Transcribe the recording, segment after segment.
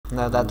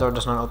No, that door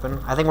does not open.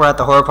 I think we're at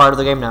the horror part of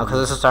the game now, because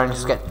this is starting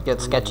to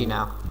get sketchy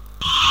now.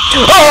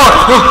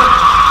 Oh!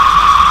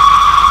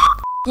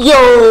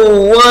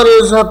 Yo, what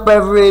is up,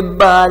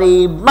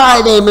 everybody?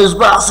 My name is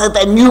Bassett,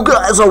 and you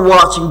guys are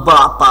watching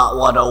BotBot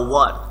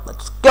 101.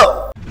 Let's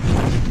go!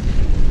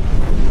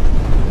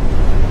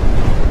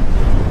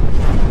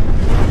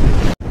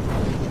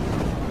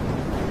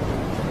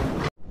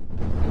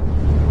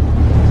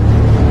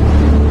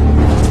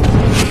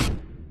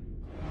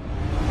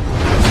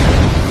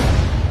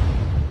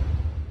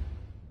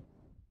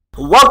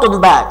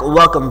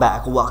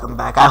 Welcome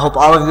back. I hope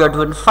all of you are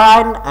doing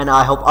fine, and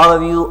I hope all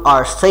of you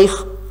are safe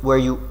where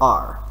you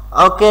are.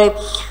 Okay,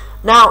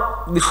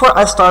 now before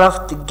I start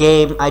off the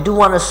game, I do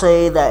want to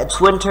say that it's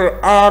winter,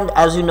 and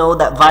as you know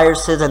that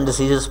viruses and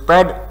diseases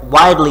spread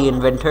widely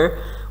in winter.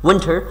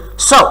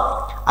 So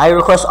I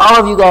request all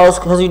of you guys,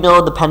 because you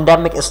know the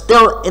pandemic is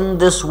still in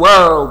this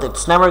world.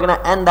 It's never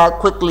gonna end that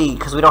quickly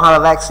because we don't have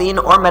a vaccine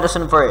or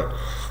medicine for it.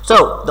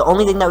 So the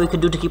only thing that we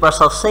could do to keep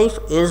ourselves safe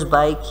is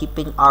by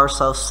keeping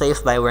ourselves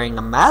safe by wearing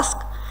a mask,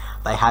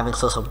 by having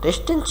social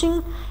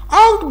distancing,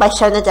 and by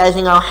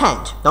sanitizing our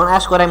hands. Don't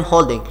ask what I'm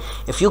holding.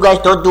 If you guys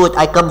don't do it,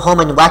 I come home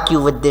and whack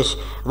you with this.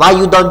 Why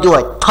you don't do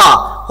it?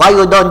 Ta! Why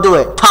you don't do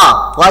it?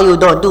 Ta! Why you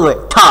don't do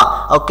it?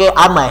 Ta! Okay,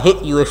 I'ma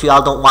hit you if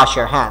y'all don't wash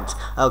your hands.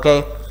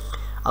 Okay?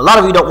 A lot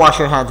of you don't wash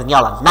your hands, and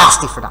y'all are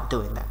nasty for not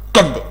doing that.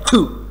 Get it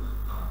too.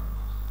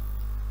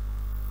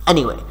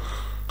 Anyway.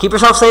 Keep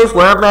yourself safe,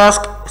 wear a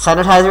mask,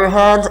 sanitize your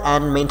hands,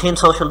 and maintain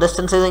social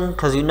distancing,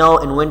 because you know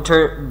in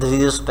winter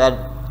diseases spread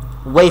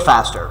way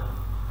faster.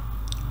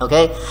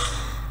 Okay?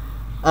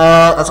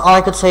 That's all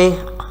I could say.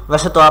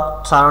 वैसे तो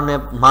आप सारों ने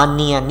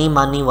माननी या नहीं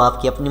माननी वो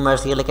आपकी अपनी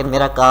मर्जी है, लेकिन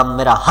मेरा काम,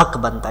 मेरा हक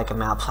बनता है कि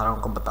मैं आप सारों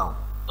को बताऊं.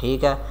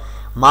 ठीक है?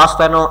 Mask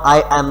पहनो.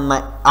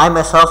 I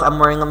myself am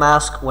wearing a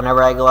mask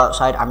whenever I go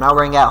outside. I'm not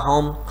wearing it at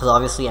home because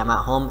obviously I'm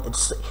at home.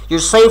 You're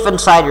safe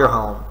inside your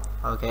home.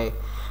 Okay?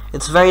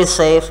 It's very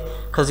safe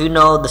because you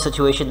know the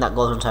situation that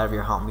goes inside of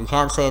your home. You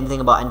can't say anything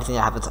about anything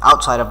that happens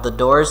outside of the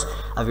doors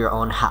of your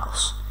own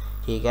house.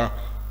 ठीक है?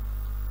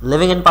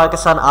 Living in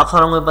Pakistan, आप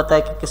सारों को पता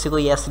है कि किसी को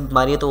ये ऐसी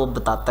बीमारी है तो वो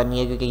बताता नहीं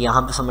है, क्योंकि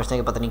यहाँ पे समझते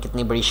हैं कि पता नहीं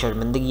कितनी बड़ी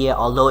शर्मिंदगी है.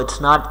 Although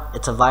it's not,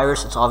 it's a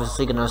virus, it's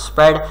obviously going to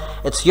spread.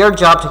 It's your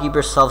job to keep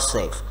yourself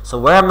safe. So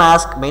wear a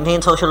mask,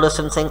 maintain social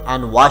distancing,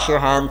 and wash your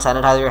hands,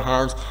 sanitize your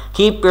hands.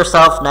 Keep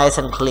yourself nice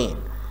and clean.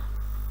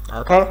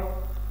 Okay?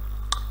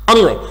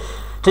 Anyway.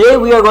 Today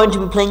we are going to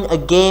be playing a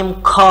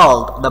game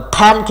called the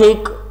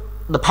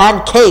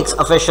Pancakes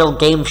official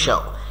game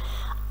show.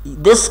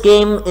 This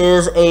game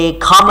is a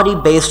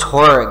comedy-based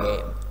horror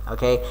game.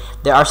 Okay,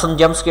 there are some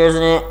jump scares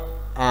in it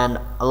and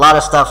a lot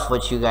of stuff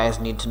which you guys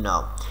need to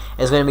know.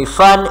 It's going to be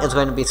fun. It's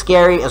going to be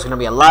scary. It's going to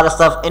be a lot of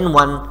stuff in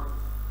one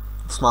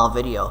small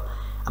video.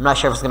 I'm not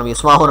sure if it's going to be a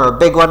small one or a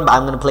big one, but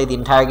I'm going to play the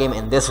entire game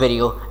in this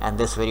video and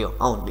this video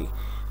only.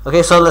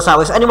 Okay, so let's not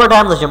waste any more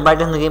time. Let's jump right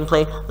into the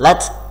gameplay.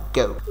 Let's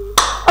go.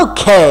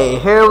 Okay,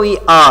 here we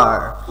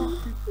are.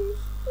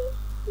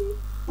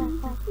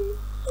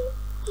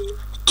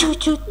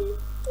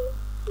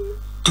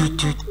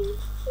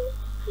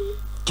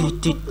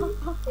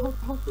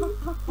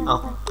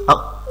 Oh.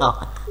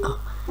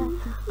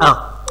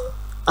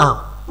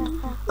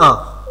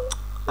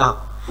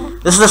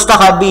 This is the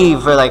stuff I'd be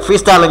for like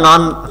freestyling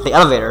on the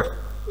elevator.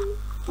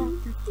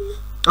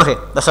 Okay,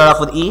 let's start off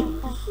with E.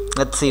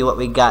 Let's see what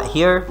we got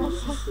here.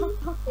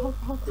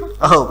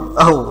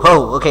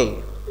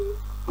 Okay.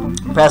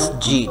 Press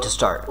G to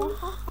start.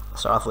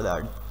 Start off with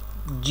our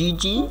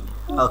GG.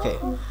 Okay.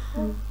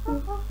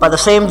 By the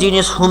same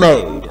genius who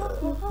made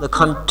the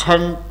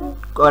content,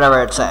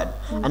 whatever it said,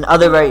 and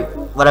other very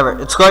whatever.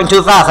 It's going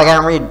too fast. I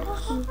can't read.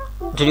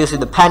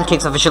 Introducing the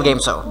Pancakes official game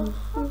show.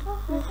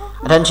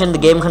 Attention! The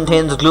game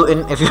contains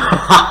gluten. If you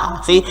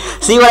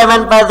see what I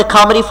meant by the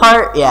comedy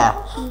part? Yeah.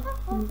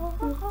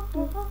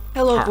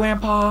 Hello,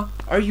 Grandpa.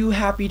 Are you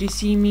happy to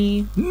see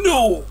me?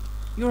 No.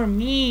 You're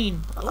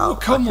mean. Oh,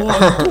 come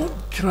on,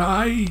 don't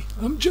cry.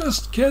 I'm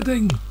just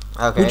kidding.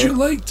 Okay. Would you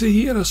like to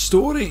hear a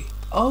story?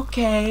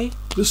 Okay.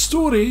 The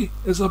story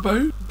is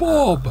about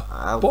Bob.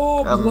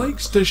 Bob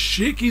likes to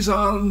shake his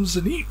arms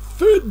and eat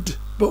food.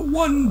 But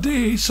one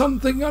day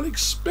something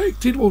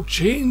unexpected will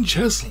change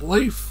his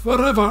life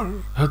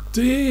forever. A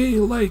day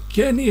like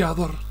any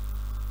other.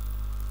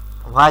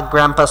 Why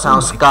Grandpa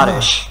sounds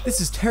Scottish? God,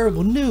 this is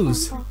terrible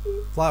news.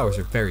 Flowers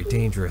are very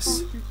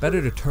dangerous.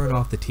 Better to turn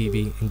off the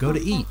TV and go to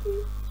eat.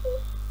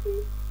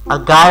 A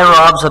guy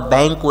robs a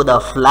bank with a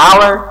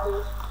flower?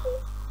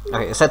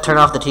 Okay, it said turn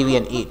off the TV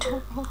and eat.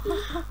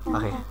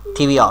 Okay,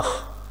 TV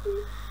off.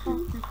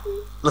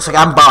 Looks like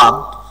I'm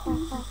Bob.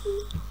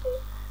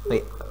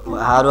 Wait,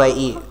 how do I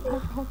eat?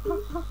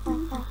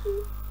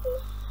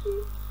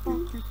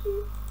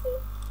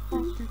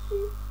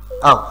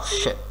 Oh,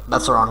 shit.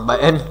 That's the wrong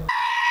button.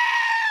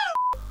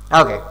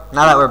 Okay,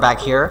 now that we're back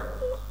here.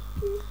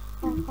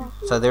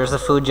 So there's the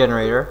food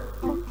generator.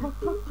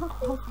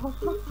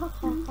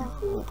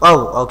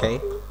 Oh,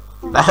 okay.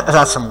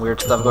 That's some weird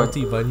stuff going.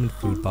 Multivitamin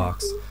food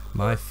box,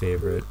 my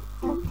favorite.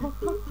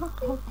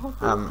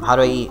 How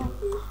do I eat?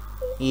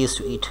 E is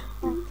to eat.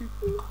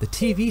 The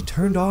TV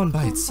turned on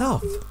by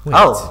itself. Wait,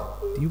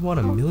 do you want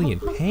 1,000,000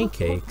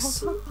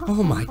 pancakes?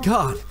 Oh my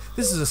god,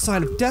 this is a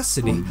sign of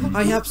destiny.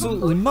 I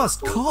absolutely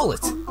must call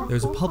it.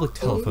 There's a public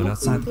telephone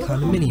outside the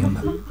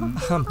condominium.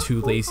 I'm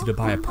too lazy to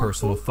buy a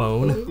personal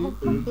phone.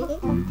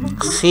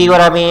 See what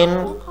I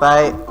mean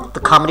by the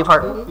comedy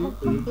part?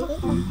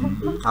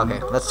 Okay,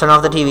 let's turn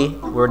off the TV.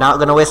 We're not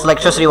gonna waste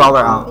electricity while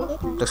we're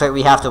out. Looks like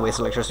we have to waste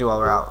electricity while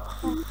we're out.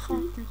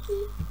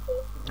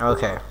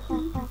 Okay.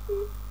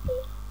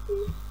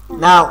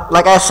 Now,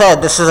 like I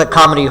said, this is a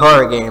comedy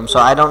horror game, so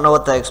I don't know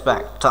what to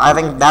expect. So I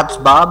think that's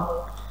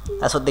Bob.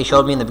 That's what they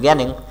showed me in the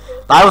beginning.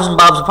 But I was in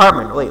Bob's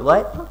apartment. Wait,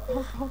 what?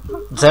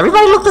 Does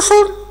everybody look the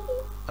same?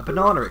 A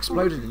banana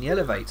exploded in the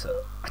elevator.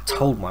 I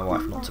told my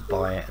wife not to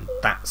buy it, and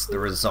that's the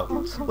result.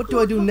 What do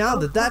I do now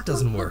that that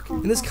doesn't work?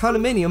 In this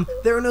condominium,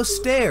 there are no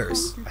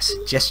stairs. I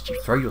suggest you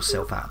throw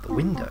yourself out the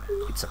window.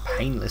 It's a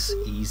painless,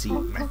 easy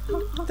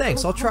method.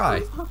 Thanks, I'll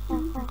try.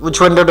 Which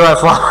window do I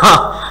fall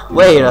out?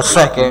 Wait a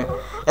second.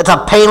 It's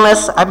a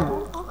painless.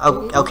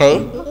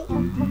 Okay.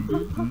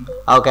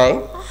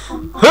 Okay.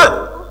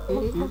 Huh.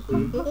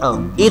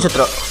 Oh, eat it.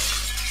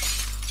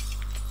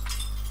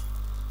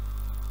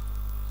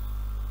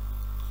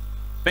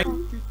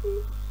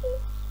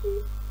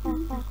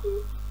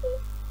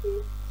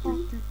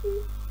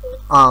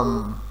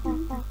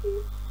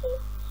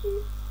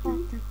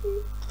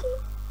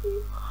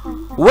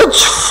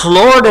 Which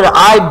floor did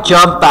I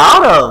jump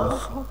out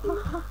of?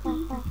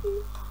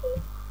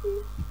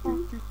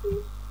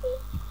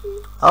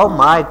 Oh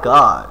my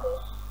god.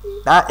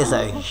 That is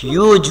a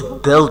huge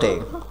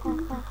building.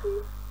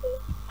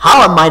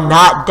 How am I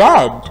not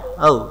dead?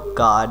 Oh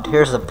god,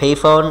 here's a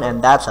payphone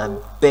and that's a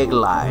big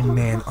lie.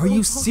 Man, are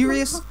you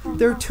serious?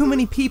 There are too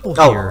many people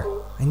here.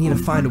 I need to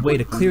find a way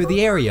to clear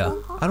the area.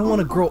 I don't want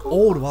to grow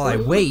old while I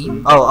wait.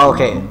 Oh,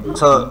 okay.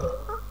 So,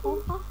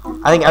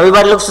 I think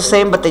everybody looks the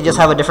same, but they just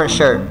have a different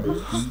shirt.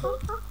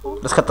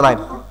 Let's cut the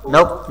line.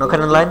 Nope, no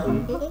cutting the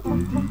line.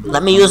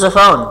 Let me use the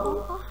phone.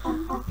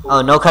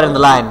 Oh, no cutting the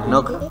line.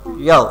 No.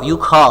 Yo, you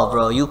call,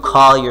 bro. You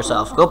call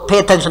yourself. Go pay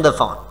attention to the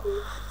phone.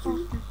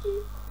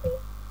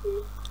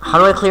 How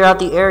do I clear out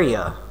the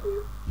area?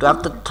 Do I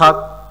have to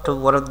talk to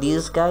one of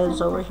these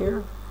guys over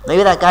here?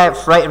 Maybe that guy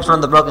right in front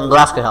of the broken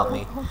glass could help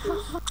me.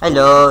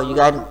 Hello, you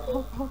guys.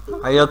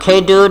 Are you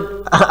okay,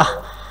 dude?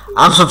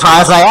 I'm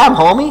surprised I am,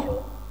 homie.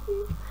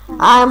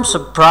 I'm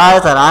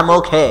surprised that I'm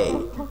okay.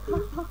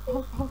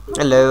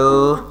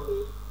 Hello.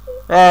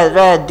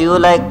 Red, do you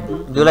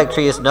like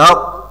trees?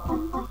 Nope.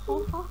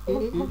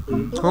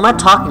 Who am I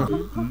talking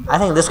to? I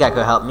think this guy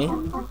could help me.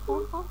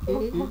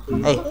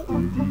 Hey.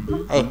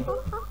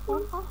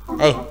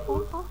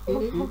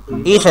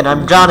 Ethan,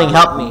 I'm drowning,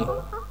 help me.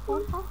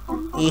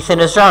 Ethan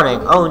is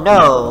drowning. Oh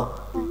no.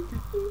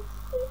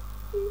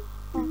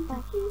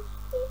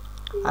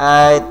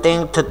 I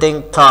think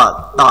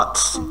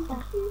thoughts.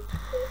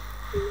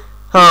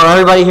 Oh,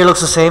 everybody here looks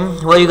the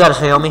same. What do you gotta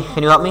say, homie?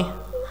 Can you help me?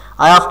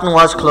 I often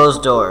watch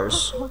closed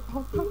doors.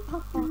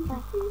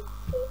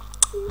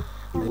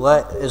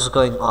 What is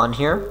going on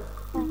here?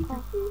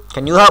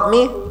 Can you help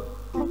me?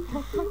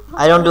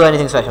 I don't do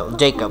anything special.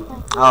 Jacob.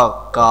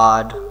 Oh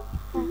god.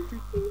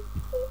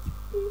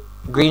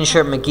 Green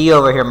shirt McGee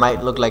over here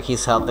might look like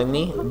he's helping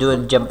me,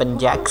 doing jumping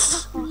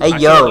jacks. Hey,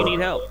 yo. You need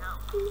help.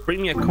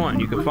 Bring me a coin.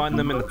 You can find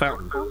them in the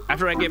fountain.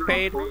 After I get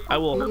paid, I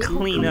will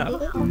clean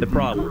up the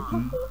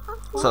problem.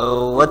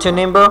 So, what's your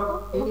name,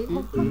 bro?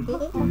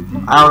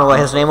 I don't know what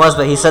his name was,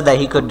 but he said that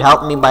he could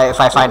help me if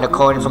I find a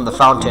coin from the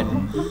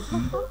fountain.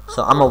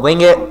 So, I'm gonna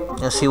wing it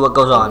and see what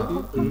goes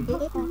on.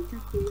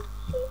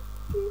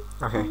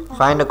 Okay,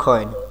 find a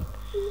coin.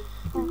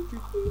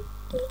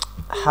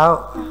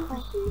 How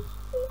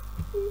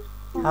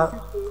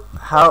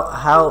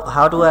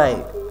do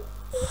I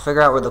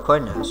figure out where the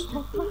coin is?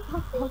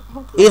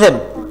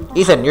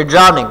 Ethan, you're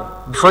drowning.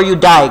 Before you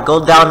die, go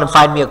down and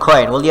find me a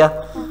coin, will ya?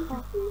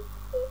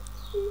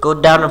 Go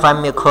down and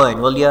find me a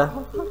coin, will ya?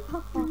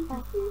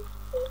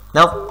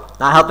 Nope,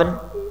 not helping.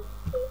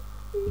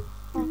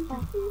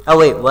 Oh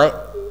wait,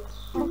 what?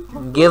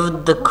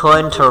 Give the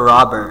coin to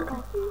Robert.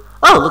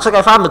 Oh, looks like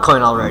I found the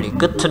coin already.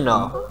 Good to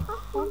know.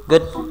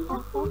 Good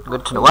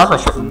to know. What's my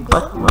shirt?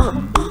 What?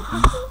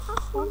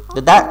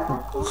 Did that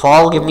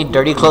fall give me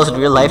dirty clothes in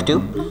real life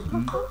too?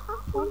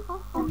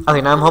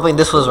 Okay, now I'm hoping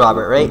this was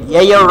Robert, right?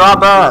 Yeah, yo,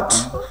 Robert!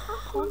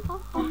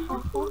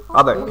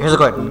 Robert, here's a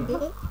coin.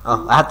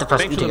 Oh, I have to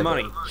press E Thanks to for the get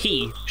it. money.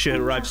 He should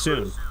arrive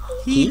soon.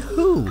 He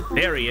who?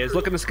 There he is.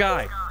 Look in the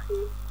sky.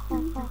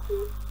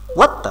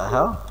 What the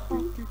hell?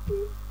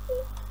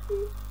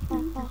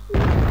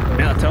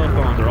 Now the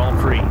telephones are all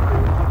free.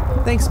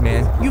 Thanks,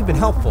 man. You've been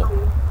helpful.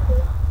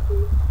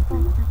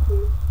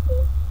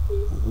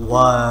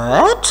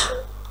 What?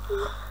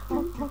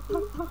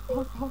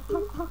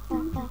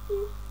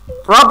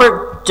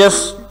 Robert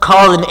just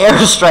called an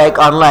airstrike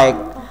on like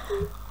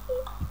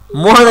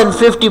more than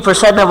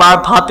 50% of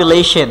our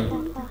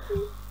population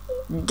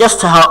just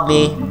to help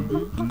me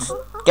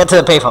get to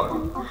the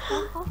payphone.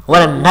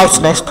 What a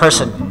nice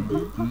person.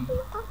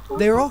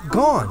 They're all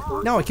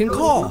gone. Now I can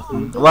call.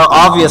 Well,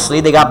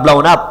 obviously they got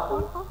blown up.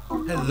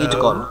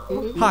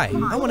 Hello. Hi,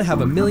 I want to have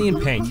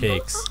 1,000,000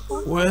 pancakes.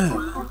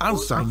 Well, I'll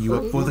sign you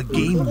up for the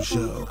game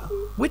show.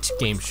 Which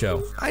game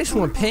show? I just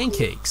want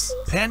pancakes.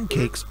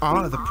 Pancakes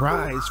are the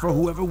prize for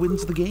whoever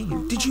wins the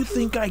game. Did you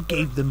think I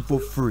gave them for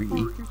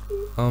free?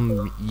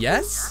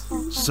 Yes?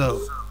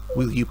 So,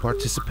 will you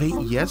participate,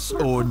 yes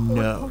or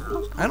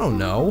no? I don't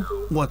know.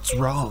 What's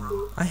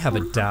wrong? I have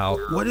a doubt.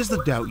 What is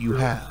the doubt you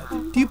have?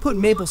 Do you put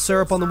maple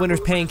syrup on the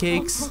winner's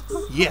pancakes?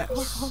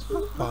 Yes,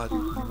 but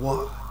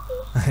why?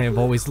 I have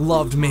always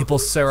loved maple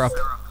syrup.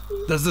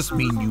 Does this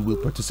mean you will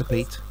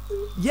participate?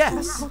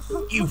 Yes.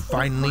 You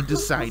finally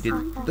decided.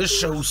 The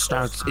show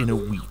starts in a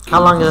week.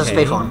 How long is this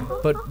pay for?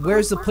 But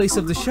where's the place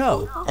of the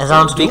show? Is it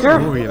on speaker?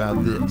 Don't worry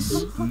about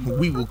this.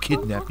 We will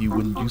kidnap you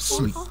when you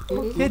sleep.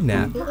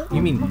 Kidnap?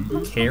 You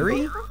mean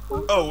carry?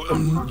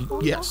 Oh,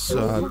 yes,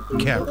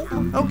 Carrie.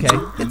 Okay,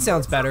 it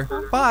sounds better.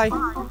 Bye.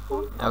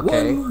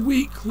 Okay. 1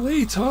 week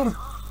later.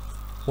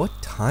 What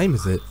time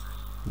is it?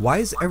 Why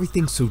is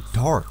everything so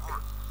dark?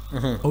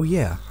 Oh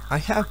yeah, I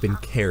have been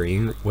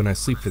carrying when I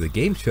sleep for the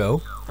game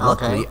show.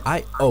 Luckily,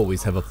 I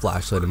always have a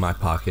flashlight in my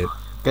pocket.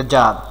 Good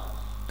job.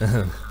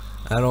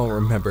 I don't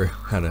remember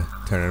how to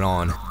turn it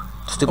on.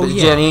 Stupid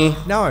yeah. Jenny.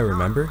 Now I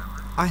remember.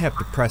 I have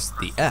to press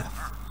the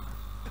F.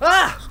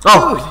 Ah!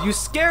 Oh. Dude, you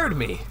scared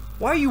me.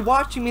 Why are you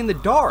watching me in the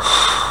dark?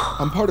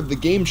 I'm part of the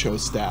game show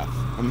staff.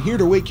 I'm here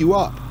to wake you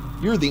up.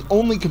 You're the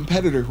only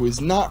competitor who is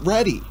not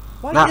ready.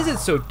 Why is it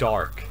so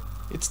dark?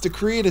 It's to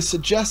create a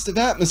suggestive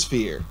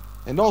atmosphere.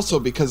 And also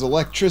because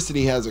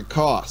electricity has a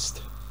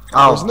cost.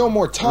 Oh, there's no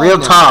more time. real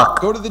now. talk.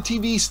 Go to the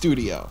TV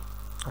studio.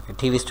 Okay,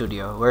 TV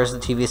studio. Where's the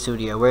TV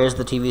studio? Where's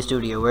the TV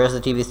studio? Where's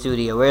the TV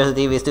studio? Where's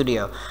the TV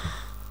studio?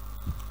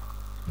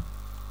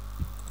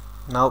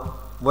 Nope.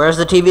 Where's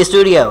the TV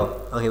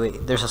studio? Okay,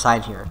 wait. There's a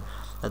sign here.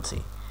 Let's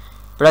see.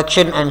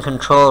 Production and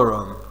control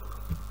room.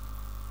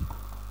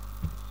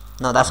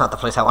 No, that's not the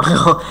place I want to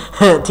go.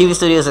 TV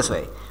studio is this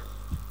way.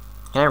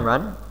 Can I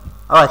run?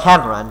 Oh, I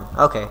can run.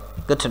 Okay,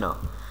 good to know.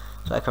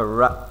 So I can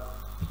run.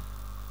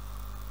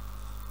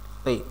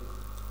 Wait.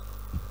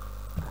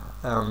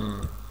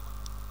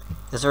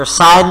 Is there a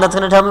sign that's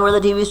gonna tell me where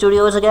the TV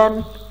studio is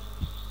again?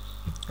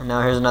 And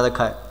now here's another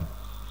cut.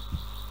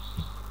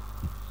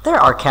 There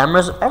are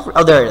cameras every.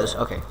 Oh, there it is.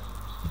 Okay.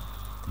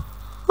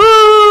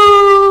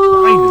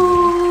 Finally,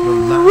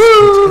 the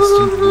last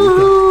contestant woke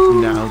up.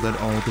 Now that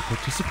all the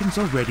participants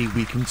are ready,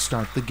 we can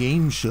start the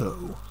game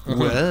show.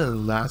 Well,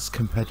 last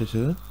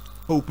competitor,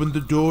 open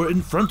the door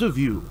in front of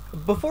you.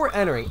 Before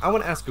entering, I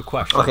want to ask a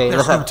question. Okay,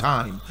 There's let's no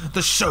time.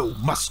 The show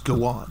must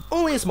go on.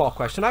 Only a small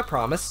question, I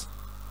promise.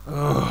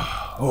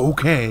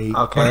 Okay. Okay.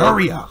 But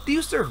hurry up. Do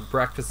you serve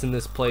breakfast in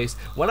this place?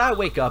 When I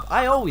wake up,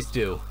 I always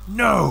do.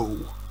 No.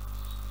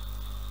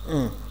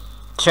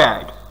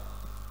 Chad.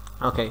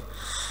 Okay.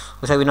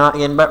 Looks like we're not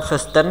getting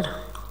breakfast then.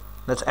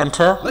 Let's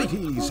enter.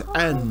 Ladies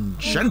and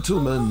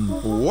gentlemen,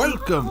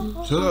 welcome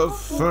to the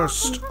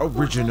first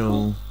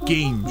original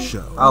game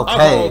show.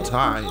 Okay. Of all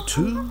time,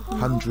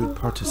 200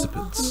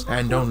 participants,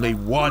 and only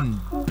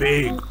one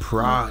big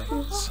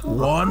prize.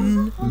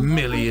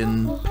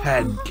 1,000,000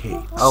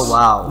 pancakes. Oh,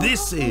 wow.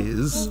 This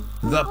is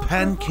the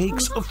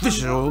Pancakes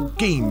official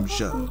game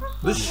show.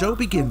 The show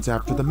begins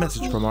after the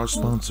message from our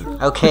sponsor.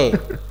 Okay.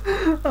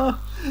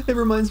 It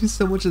reminds me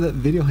so much of that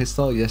video I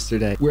saw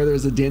yesterday, where there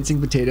was a dancing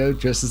potato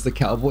dressed as the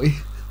cowboy.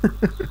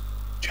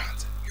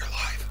 Johnson, you're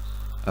live.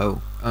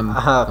 Oh, I'm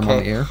Okay. on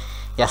the air.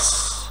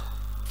 Yes.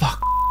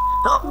 Fuck.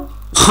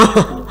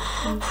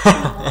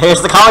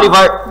 Here's the comedy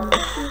part.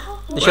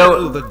 The show.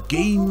 Well, the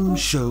game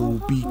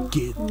show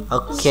begins.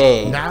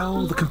 Okay.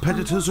 Now the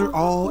competitors are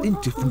all in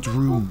different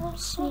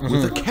rooms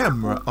with a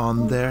camera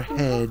on their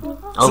head,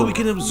 so we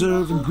can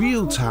observe in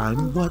real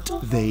time what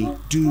they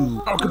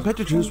do. Our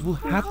competitors will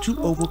have to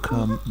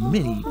overcome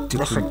many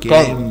different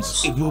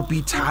games. It will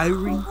be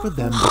tiring for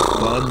them, but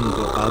fun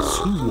for us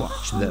who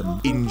watch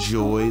them.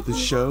 Enjoy the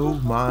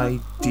show, my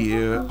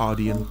dear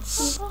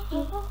audience.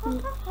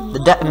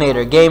 The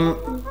detonator game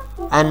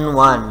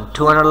N1.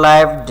 200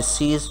 live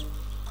deceased.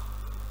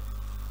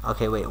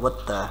 Okay, wait,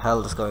 what the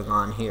hell is going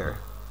on here?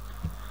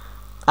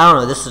 I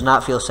don't know, this does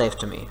not feel safe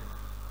to me.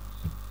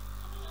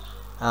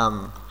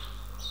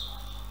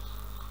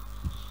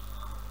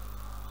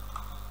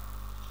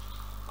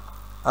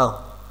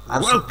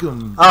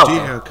 Welcome,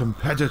 dear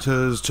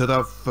competitors, to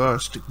the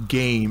first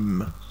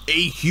game.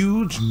 A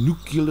huge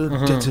nuclear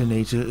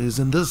detonator is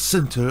in the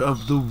center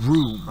of the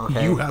room.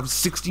 Okay. You have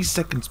 60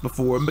 seconds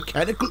before a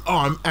mechanical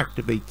arm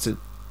activates it.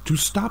 To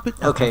stop it,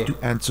 you have to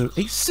answer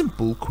a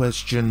simple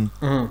question.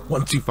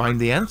 Once you find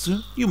the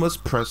answer, you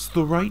must press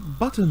the right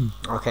button.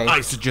 Okay.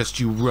 I suggest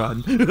you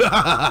run.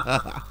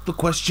 The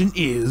question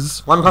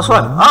is... 1 plus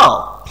 1.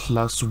 Oh!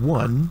 Plus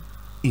 1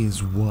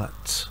 is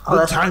what? Oh,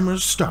 the timer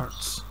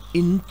starts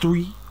in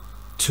 3,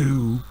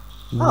 2,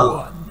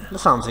 1. That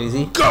sounds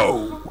easy.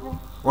 Go!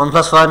 1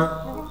 plus 1.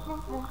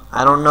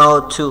 I don't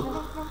know, 2.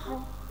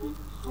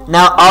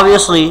 Now,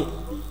 obviously,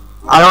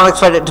 I don't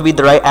expect it to be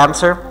the right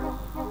answer.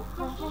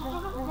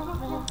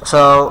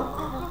 So,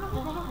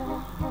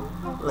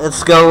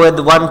 let's go with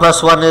 1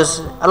 plus 1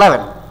 is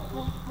 11.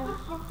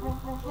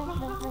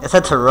 It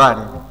said to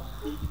run.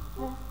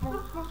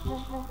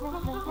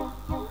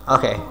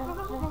 Okay.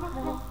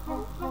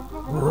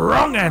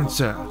 Wrong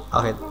answer.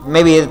 Okay,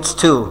 maybe it's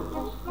 2.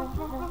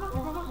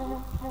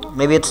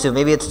 Maybe it's 2,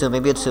 maybe it's 2,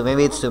 maybe it's 2,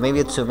 maybe it's 2, maybe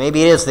it's 2,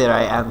 maybe it is the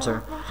right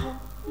answer.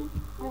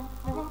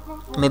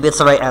 Maybe it's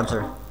the right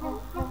answer.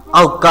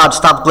 Oh god,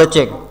 stop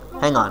glitching.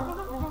 Hang on.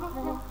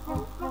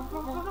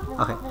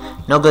 Okay.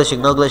 No glitching,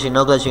 no glitching,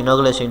 no glitching, no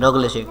glitching, no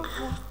glitching.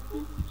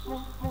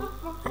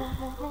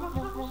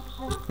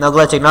 No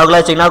glitching, no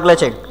glitching, no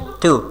glitching.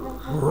 2.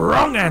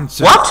 Wrong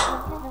answer. What?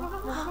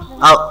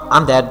 Oh,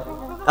 I'm dead.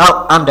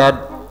 Oh, I'm dead.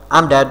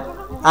 I'm dead.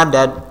 I'm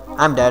dead.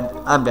 I'm dead.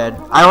 I'm dead.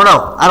 I don't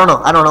know. I don't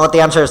know. I don't know what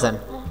the answer is then.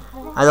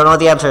 I don't know what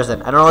the answer is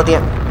then. I don't know what the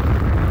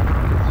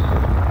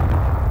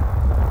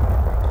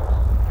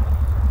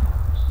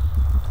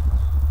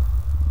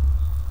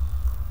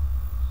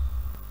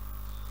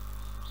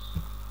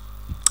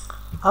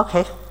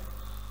Okay.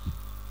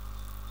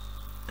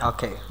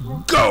 Okay.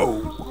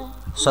 Go.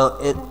 So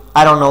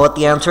I don't know what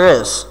the answer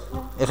is.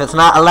 If it's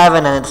not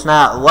 11 and it's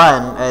not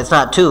 1, it's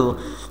not 2,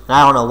 then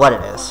I don't know what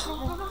it is.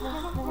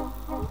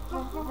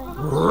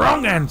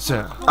 Wrong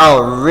answer.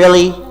 Oh,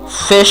 really?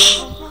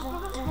 Fish?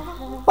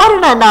 Why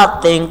did I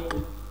not think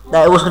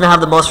that it was going to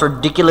have the most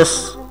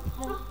ridiculous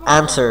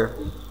answer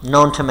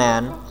known to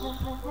man?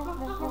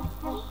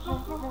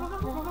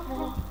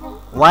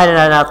 Why did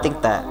I not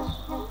think that?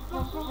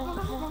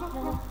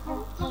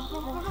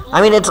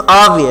 I mean, it's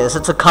obvious.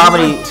 It's a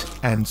comedy. Right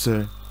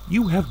answer.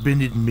 You have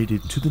been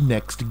admitted to the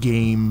next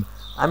game.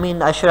 I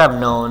mean, I should have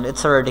known.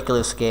 It's a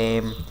ridiculous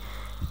game.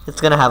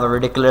 It's going to have a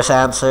ridiculous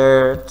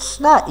answer. It's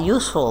not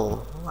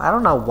useful. I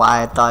don't know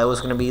why I thought it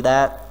was going to be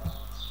that.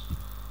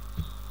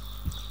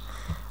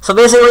 So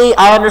basically,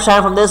 I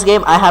understand from this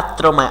game, I have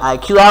to throw my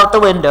IQ out the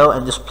window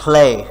and just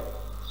play.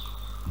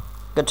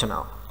 Good to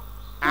know.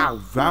 Our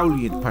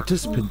valiant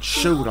participants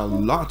showed a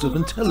lot of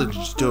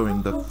intelligence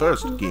during the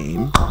first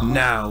game.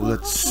 Now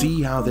let's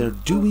see how they're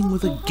doing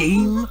with a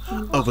game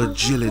of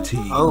agility.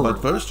 Oh. But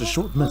first, a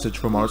short message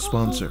from our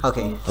sponsor.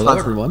 Okay. Hello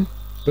everyone.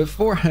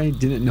 Before, I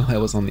didn't know I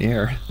was on the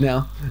air.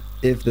 Now,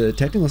 if the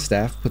technical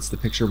staff puts the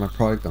picture of my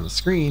product on the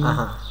screen,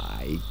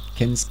 I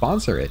can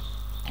sponsor it.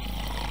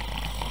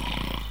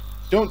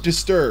 Don't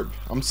disturb.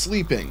 I'm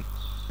sleeping.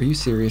 Are you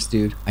serious,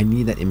 dude? I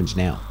need that image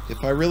now.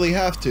 If I really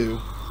have to,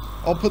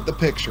 I'll put the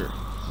picture.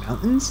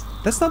 Mountains?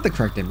 That's not the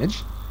correct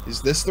image.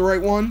 Is this the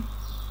right one?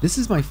 This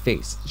is my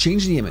face.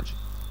 Change the image.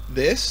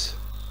 This?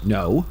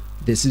 No,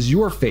 this is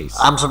your face.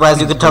 I'm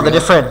surprised you could tell the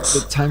difference.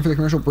 The time for the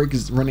commercial break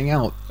is running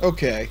out.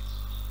 Okay.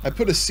 I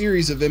put a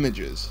series of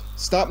images.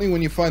 Stop me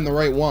when you find the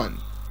right one.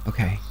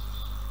 Okay.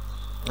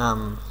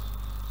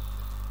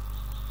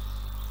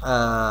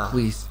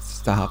 Please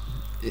stop.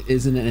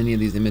 Isn't it any of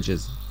these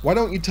images? Why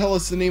don't you tell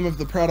us the name of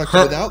the product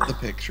without the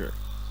picture?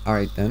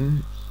 Alright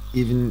then.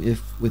 Even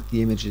if with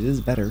the image it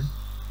is better.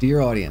 Dear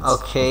audience,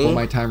 Okay. before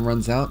my time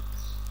runs out,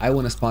 I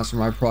want to sponsor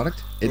my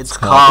product. It's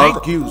called...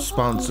 Thank you,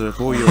 sponsor,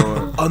 for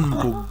your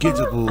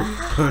unforgettable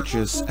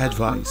purchase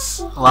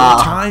advice. Wow.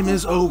 Your time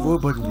is over,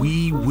 but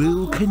we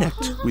will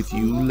connect with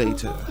you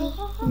later.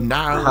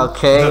 Now,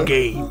 Okay. the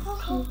game.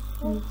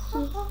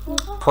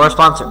 Poor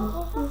sponsor.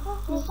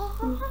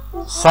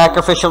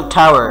 Sacrificial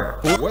Tower.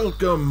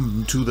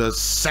 Welcome to the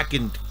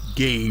second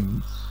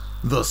game,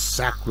 the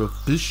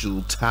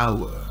Sacrificial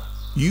Tower.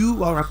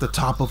 You are at the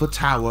top of a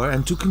tower,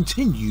 and to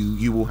continue,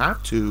 you will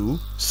have to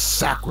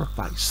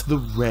sacrifice the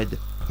red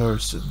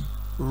person.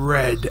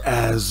 Red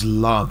as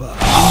lava. In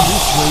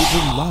this way,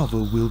 the lava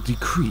will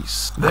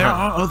decrease. There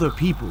are other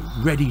people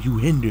ready to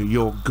hinder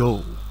your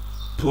goal.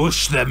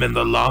 Push them in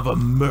the lava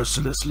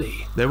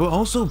mercilessly. There will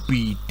also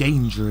be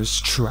dangerous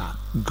traps.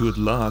 Good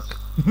luck.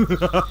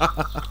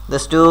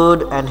 This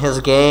dude and his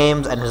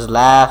games and his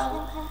laugh.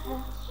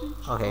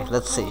 Okay,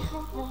 let's see.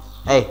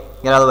 Hey,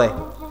 get out of the way.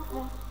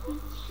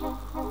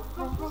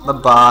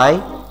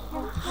 Bye-bye.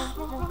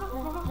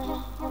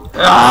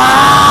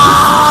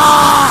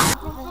 Ah!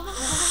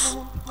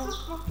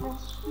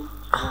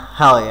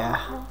 Hell yeah.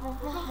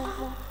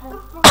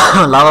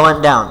 Lava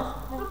went down.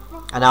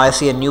 And now I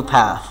see a new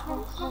path.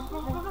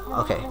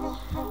 Okay.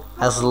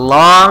 As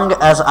long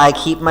as I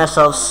keep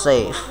myself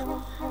safe,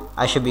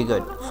 I should be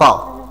good.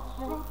 Fall.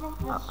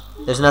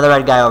 There's another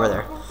red guy over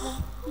there.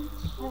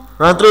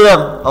 Run through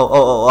them.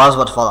 Oh, I was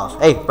about to fall off.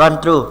 Hey,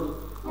 run through.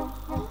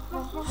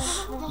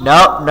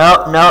 No,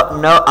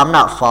 I'm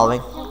not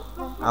falling.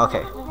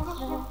 Okay.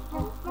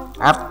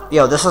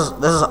 Yo, this is,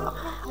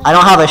 I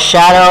don't have a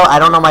shadow, I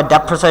don't know my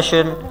depth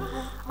perception,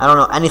 I don't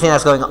know anything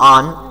that's going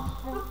on.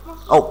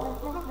 Oh.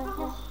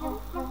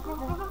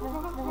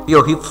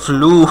 Yo, he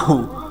flew.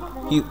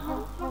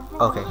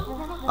 Okay.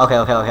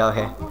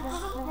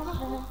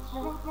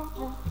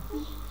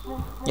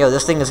 Yo,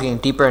 this thing is getting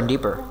deeper and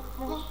deeper.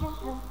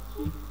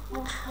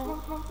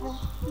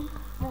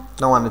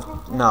 No.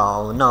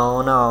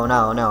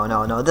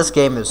 This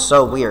game is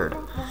so weird.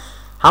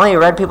 How many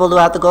red people do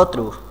I have to go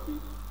through?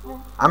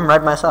 I'm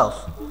red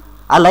myself.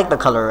 I like the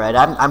color red.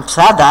 I'm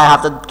sad that I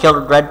have to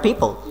kill red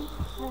people.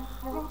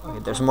 Okay,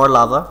 there's more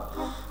lava.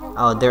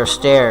 Oh, there are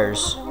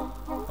stairs.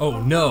 Oh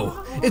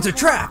no, it's a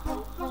trap!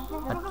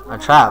 A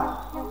trap?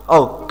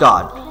 Oh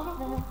god.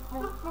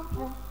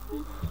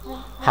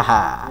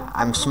 Haha,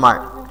 I'm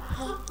smart.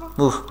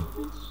 Move.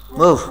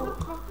 Move.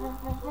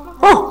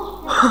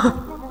 Oh!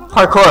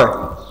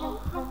 Parkour.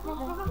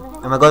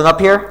 Am I going up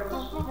here?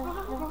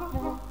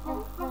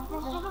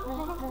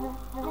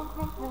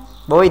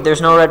 But wait,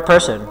 there's no red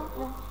person.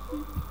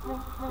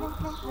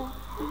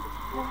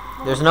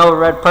 There's no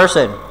red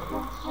person.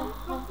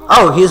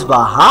 Oh, he's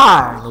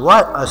behind.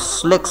 What a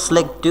slick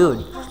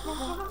dude.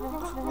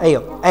 Hey,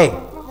 yo, hey.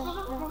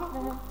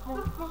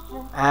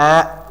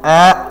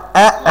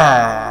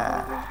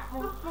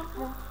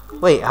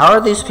 Wait, how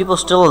are these people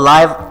still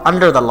alive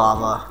under the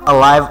lava?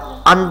 Alive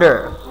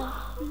under.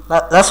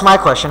 That's my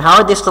question.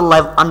 How are they still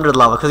alive under the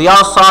lava? Because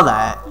y'all saw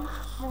that.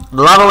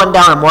 The lava went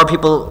down and more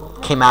people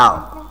came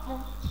out.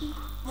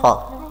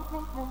 Fall.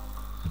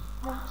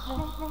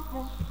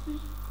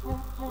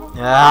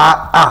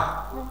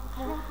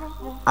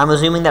 I'm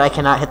assuming that I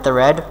cannot hit the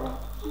red.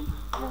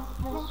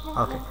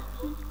 Okay.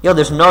 Yo,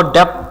 there's no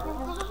depth.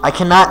 I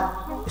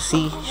cannot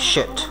see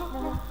shit.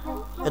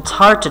 It's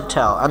hard to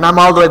tell. And I'm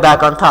all the way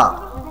back on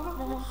top.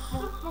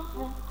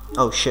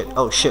 Oh shit,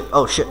 oh shit,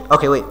 oh shit.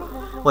 Okay, wait.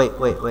 Wait.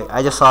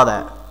 I just saw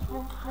that.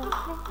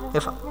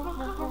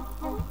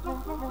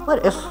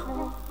 What if...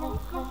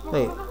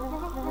 Wait.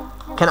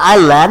 Can I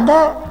land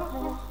that?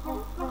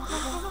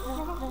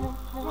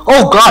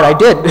 Oh god, I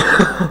did!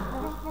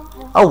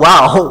 Oh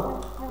wow.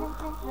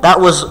 That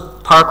was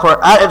parkour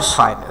at its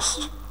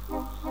finest.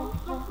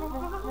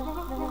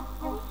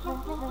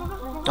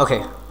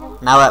 Okay,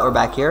 now that we're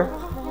back here.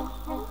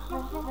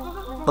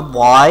 But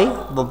why?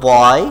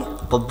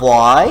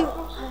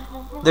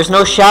 There's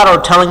no shadow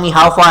telling me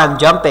how far I'm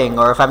jumping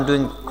or if I'm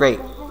doing great.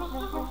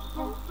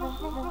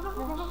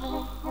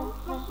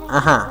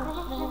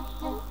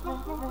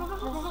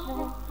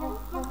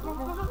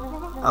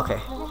 Okay.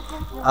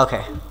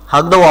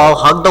 Hug the wall.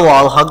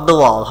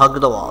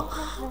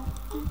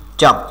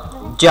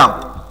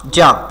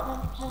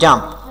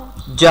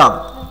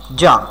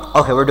 Jump.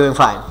 Okay, we're doing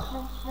fine.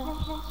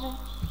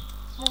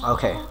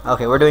 Okay,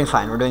 we're doing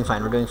fine.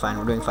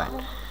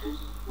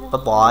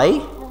 But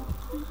why?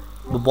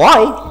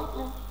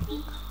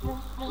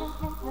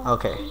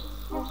 Okay.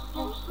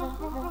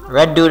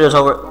 Red dude is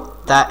over.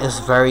 That is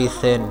very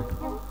thin.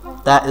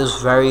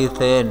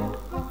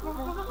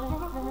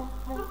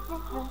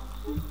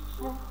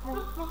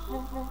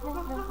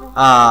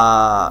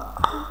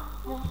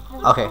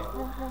 Okay.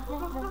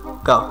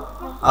 Go.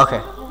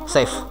 Okay.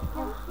 Safe.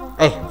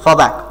 Hey, fall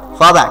back.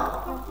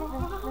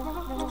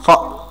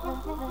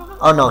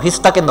 Oh no, he's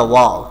stuck in the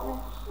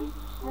wall.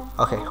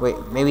 Okay, wait,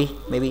 maybe.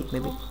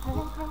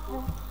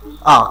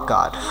 Oh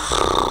god.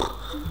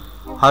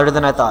 Harder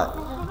than I thought.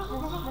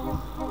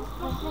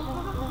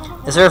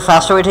 Is there a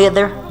faster way to get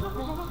there?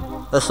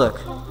 Let's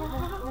look.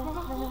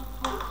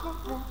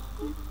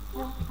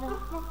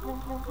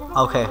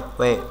 Okay,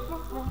 wait.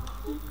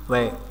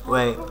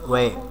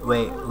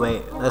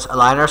 Let's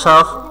align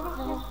ourselves.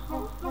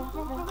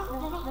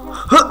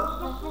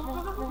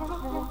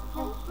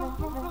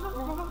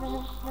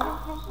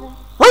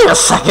 Wait a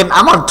second,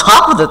 I'm on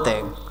top of the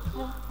thing.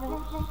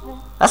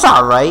 That's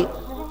not right.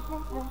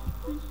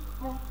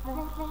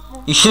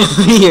 You shouldn't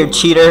be here,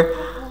 cheater.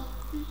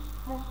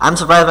 I'm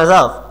surprised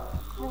myself.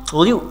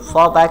 Will you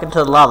fall back into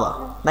the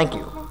lava? Thank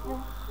you.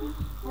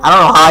 I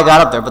don't know how I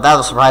got up there, but that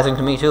was surprising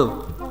to me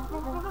too.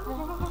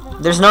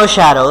 There's no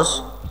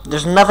shadows.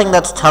 There's nothing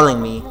that's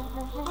telling me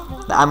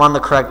that I'm on the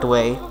correct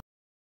way.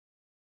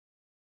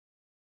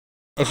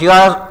 If you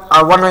guys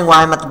are wondering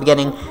why I'm at the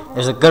beginning,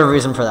 there's a good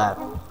reason for that.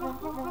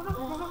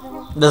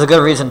 There's a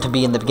good reason to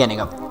be in the beginning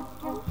of it.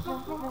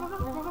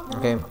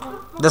 Okay.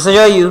 Just to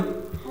show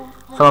you,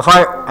 from a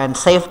far and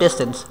safe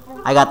distance,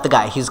 I got the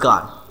guy. He's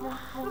gone.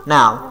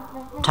 Now,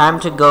 time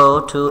to go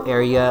to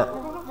area...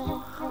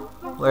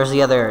 Where's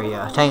the other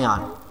area? Hang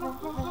on.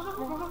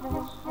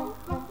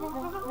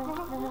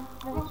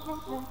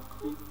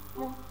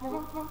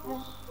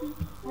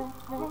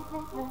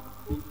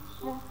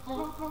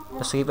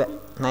 Just keep it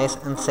nice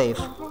and safe.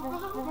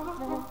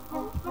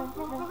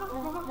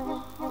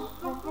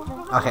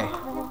 Okay.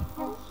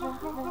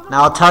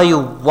 Now I'll tell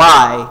you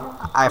why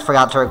I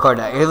forgot to record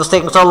that. It was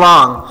taking so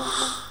long.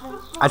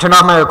 I turned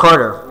off my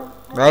recorder,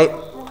 right?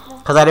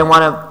 Because I didn't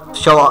want to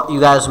show you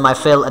guys my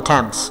failed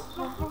attempts.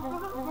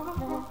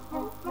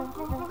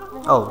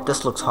 Oh,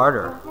 this looks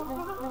harder.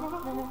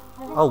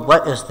 Oh,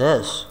 what is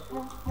this?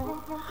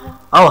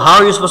 Oh, how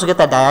are you supposed to get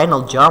that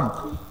diagonal jump?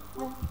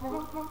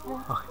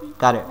 Okay,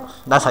 got it.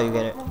 That's how you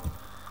get it.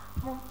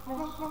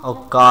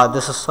 Oh god,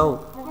 this is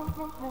so...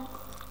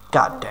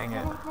 God dang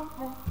it.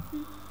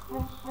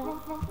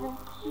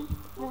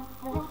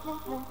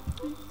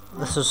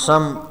 This is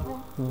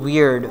some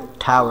weird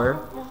tower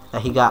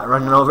that he got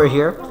running over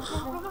here.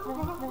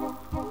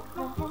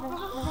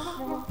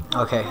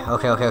 Okay.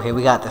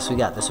 We got this. Is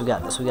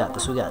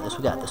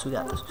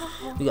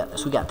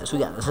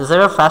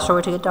there a faster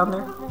way to get down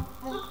there?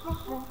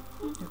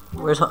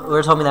 Where's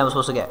homie that I'm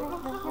supposed to get?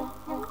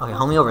 Okay,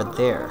 homie over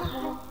there.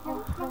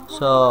 So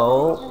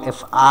So,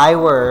 if I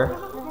were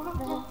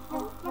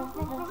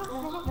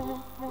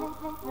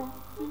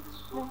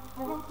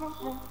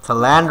to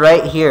land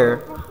right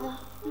here,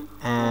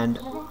 and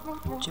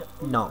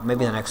no,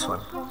 maybe the next one.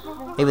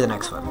 Maybe the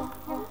next one.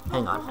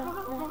 Hang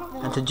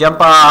on. And to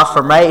jump off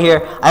from right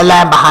here, I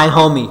land behind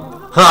homie.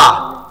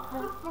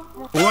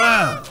 Ha!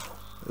 Well,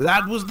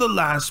 that was the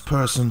last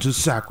person to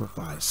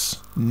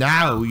sacrifice.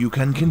 Now you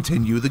can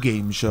continue the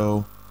game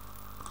show.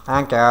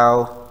 Thank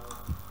you.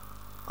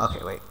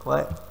 Okay, wait,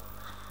 what?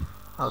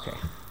 Okay.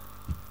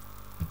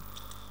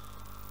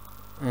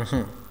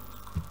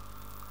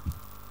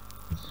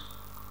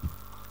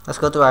 Let's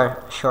go through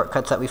our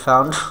shortcuts that we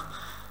found.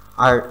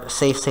 Our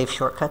safe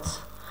shortcuts.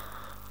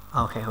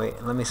 Okay,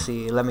 wait, let me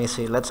see.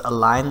 Let's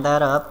align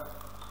that up.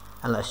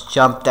 And let's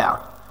jump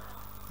down.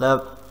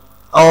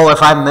 Oh,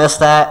 if I missed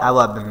that, I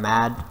would have been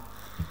mad.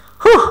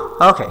 Whew,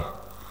 okay.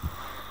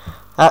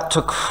 That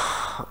took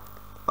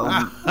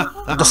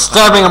a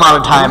disturbing amount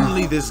of time.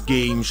 Only this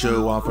game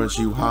show offers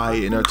you high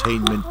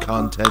entertainment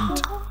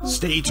content.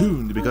 Stay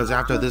tuned, because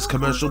after this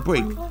commercial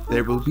break,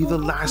 there will be the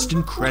last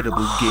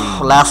incredible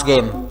game. Last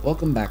game.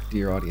 Welcome back,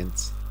 dear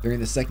audience. During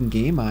the second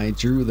game, I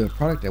drew the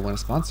product I want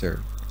to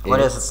sponsor. What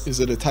is it?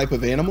 Is it a type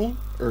of animal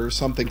or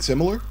something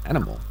similar?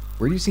 Animal.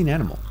 Where do you see an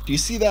animal? Do you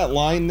see that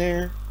line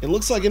there? It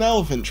looks like an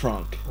elephant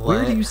trunk. What?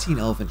 Where do you see an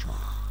elephant trunk?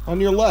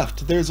 On your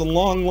left, there's a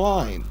long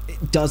line.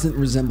 It doesn't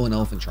resemble an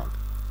elephant trunk.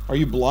 Are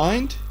you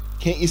blind?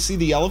 Can't you see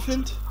the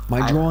elephant?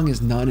 My drawing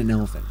is not an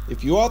elephant.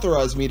 If you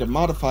authorize me to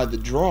modify the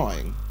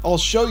drawing, I'll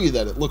show you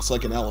that it looks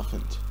like an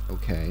elephant.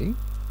 Okay.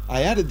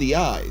 I added the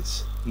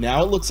eyes.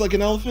 Now it looks like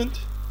an elephant?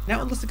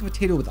 Now it looks like a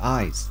potato with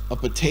eyes. A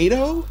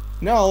potato?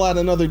 Now I'll add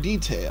another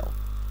detail.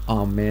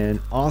 Oh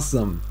man,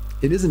 awesome.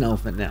 It is an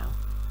elephant now.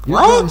 Your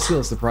What? drawing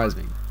still surprised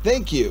me.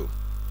 Thank you.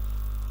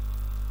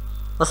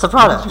 What's the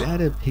Why product? did you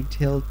add a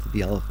pigtail to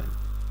the elephant?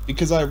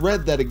 Because I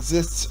read that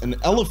exists an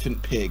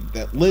elephant pig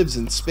that lives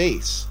in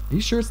space. Are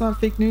you sure it's not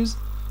fake news?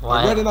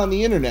 I read it on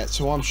the internet,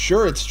 so I'm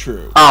sure it's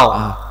true.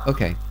 Oh.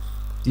 Okay.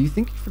 Do you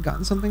think you've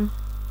forgotten something?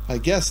 I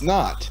guess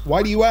not.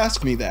 Why do you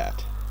ask me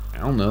that? I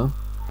don't know.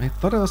 I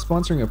thought I was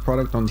sponsoring a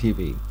product on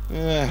TV.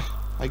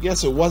 I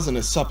guess it wasn't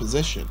a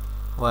supposition.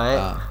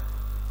 What?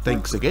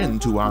 Thanks again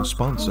to our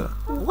sponsor.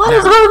 What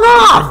is going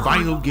on? The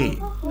final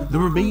game. The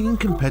remaining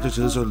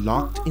competitors are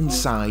locked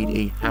inside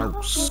a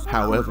house.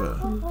 However,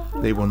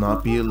 they will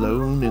not be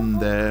alone in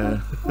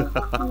there.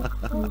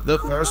 The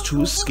first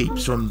who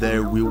escapes from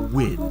there will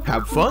win.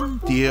 Have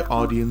fun, dear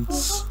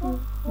audience.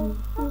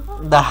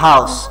 The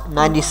house.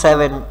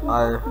 97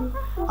 are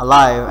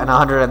alive and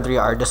 103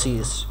 are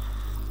deceased.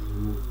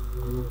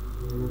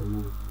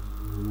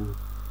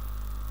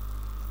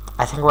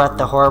 I think we're at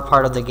the horror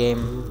part of the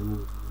game.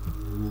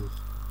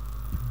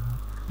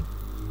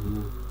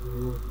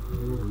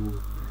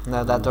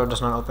 No, that door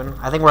does not open.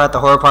 I think we're at the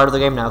horror part of the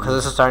game now, because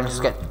this is starting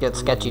to get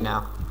sketchy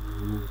now.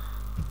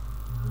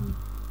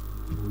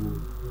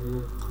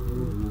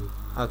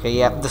 Okay,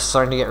 yep, this is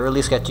starting to get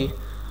really sketchy.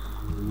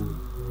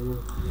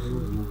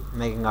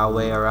 Making our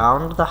way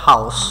around the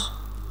house.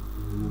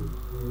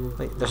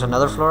 Wait, there's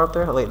another floor up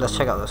there? Wait, let's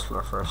check out this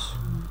floor first.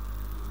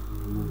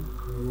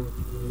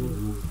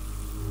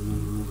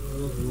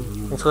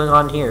 What's going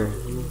on here?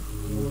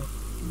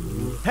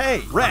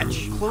 Hey,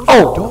 Wretch! Close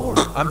Oh! the door.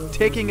 I'm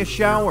taking a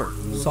shower.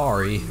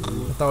 Sorry,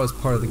 I thought it was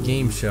part of the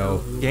game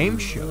show. Game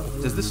show?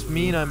 Does this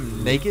mean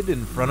I'm naked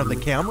in front of the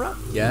camera?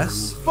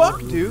 Yes?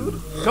 Fuck,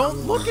 dude!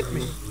 Don't look at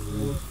me!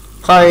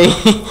 Sorry.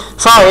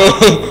 Sorry.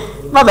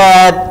 My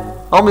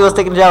bad. Homie was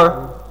taking a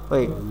shower.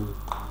 Wait.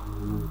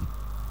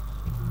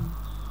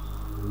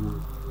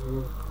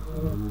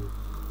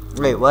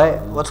 Wait,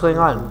 what? What's going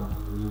on?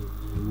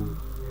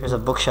 Here's a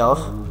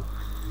bookshelf.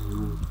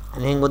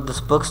 Anything with this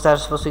books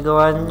that's supposed to be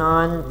going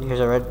on? Here's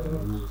a red...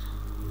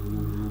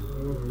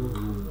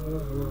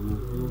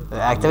 Did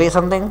I activate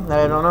something that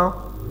I don't know?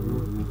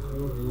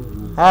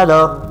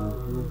 Hello?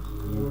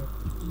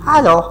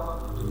 Hello?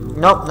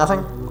 Nope,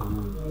 nothing.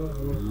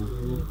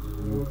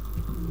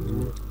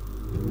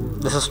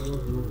 This is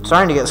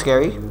starting to get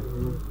scary.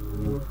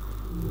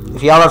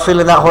 If y'all are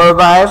feeling that horror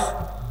vibe,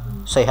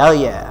 say hell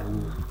yeah.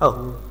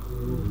 Oh.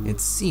 It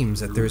seems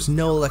that there's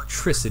no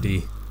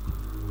electricity.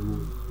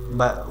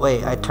 But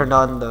wait, I turned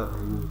on the...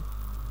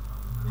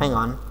 Hang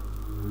on.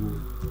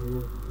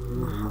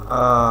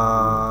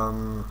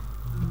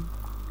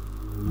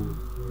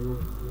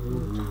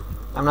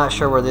 I'm not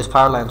sure where these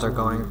power lines are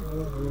going.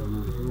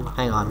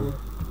 Hang on.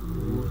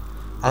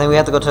 I think we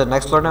have to go to the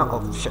next floor now.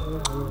 Oh shit.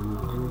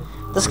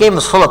 This game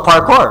is full of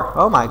parkour.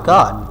 Oh my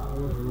god.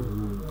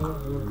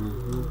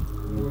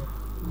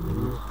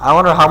 I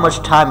wonder how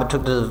much time it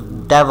took the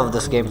dev of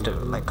this game to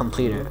like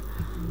complete it.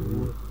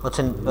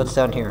 What's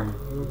down here?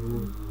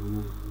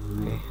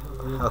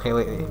 Okay,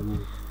 wait.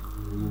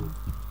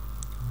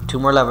 2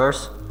 more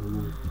levers.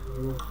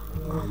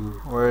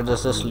 Where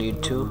does this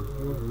lead to?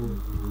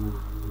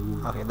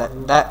 Okay,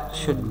 that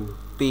should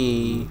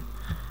be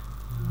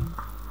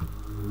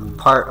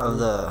part of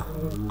the...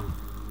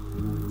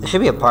 It should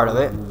be a part of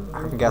it,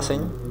 I'm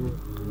guessing.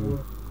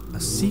 A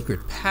A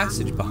secret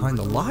passage behind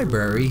the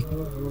library.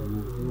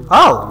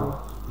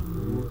 Oh!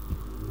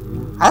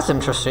 That's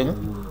interesting.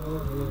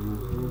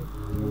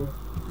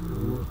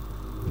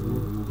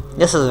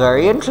 This is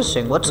very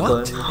interesting. What's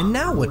going on? And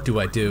now what do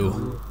I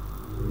do?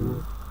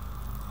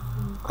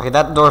 Okay,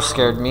 that door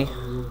scared me.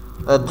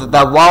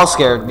 That wall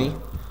scared me.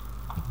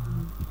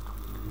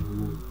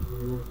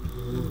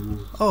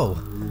 Oh,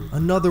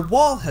 another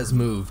wall has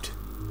moved.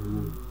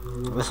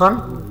 This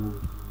one?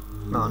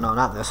 No,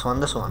 not this one.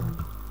 This one.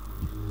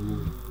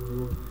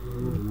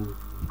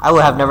 I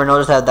would have never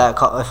noticed that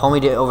if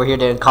homie over here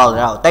didn't call it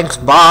out. Thanks,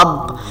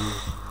 Bob.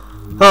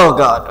 Oh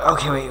God.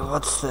 Okay, wait.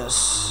 What's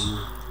this?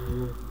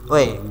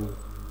 Wait.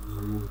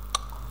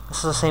 This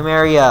is the same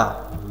area.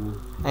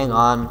 Hang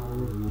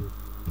on.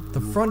 The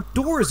front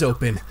door is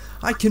open.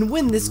 I can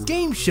win this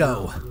game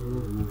show.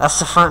 That's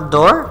the front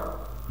door?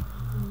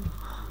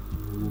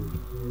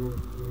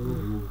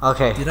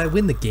 Okay. Did I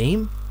win the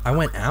game? I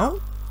went out?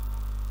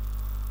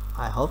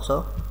 I hope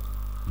so.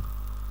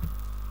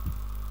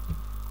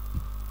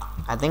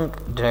 I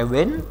think, did I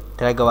win?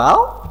 Did I go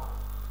out?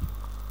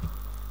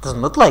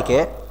 Doesn't look like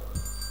it.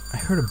 I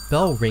heard a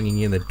bell ringing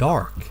in the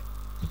dark.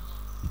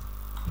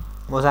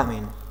 What does that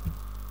mean?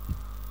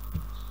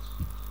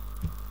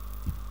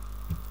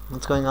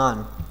 What's going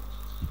on?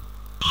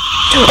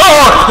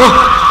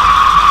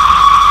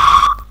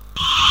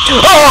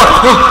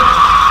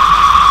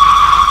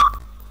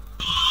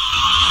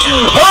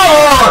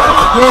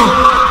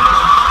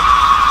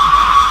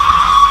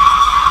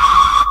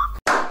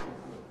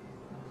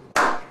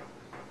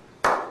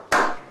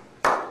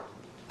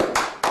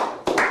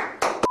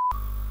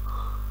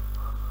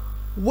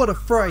 What a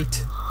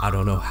fright! I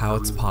don't know how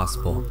it's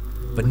possible,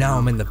 but now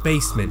I'm in the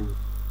basement.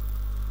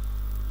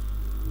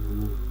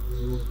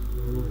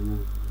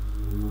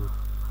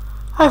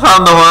 I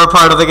found the horror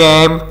part of the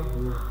game.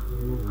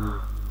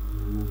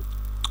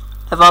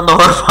 I found the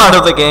horror part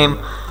of the game.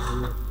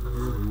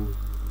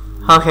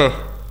 Okay.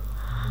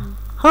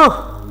 Whew.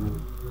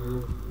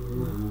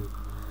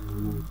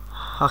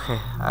 Okay,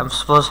 I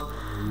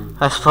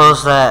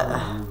suppose that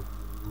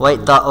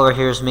white dot over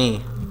here is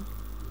me.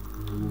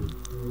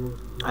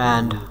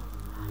 And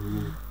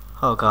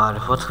oh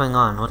God, what's going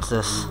on? What's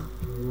this?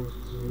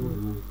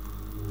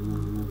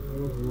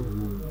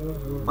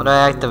 What do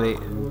I activate?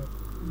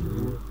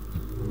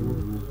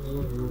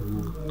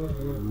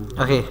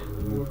 Okay.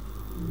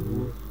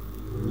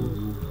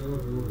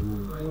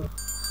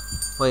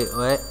 Wait,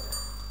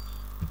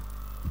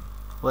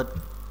 what?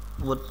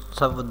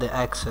 What's up with the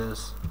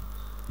X's?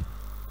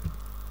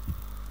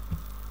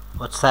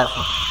 What's that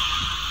for?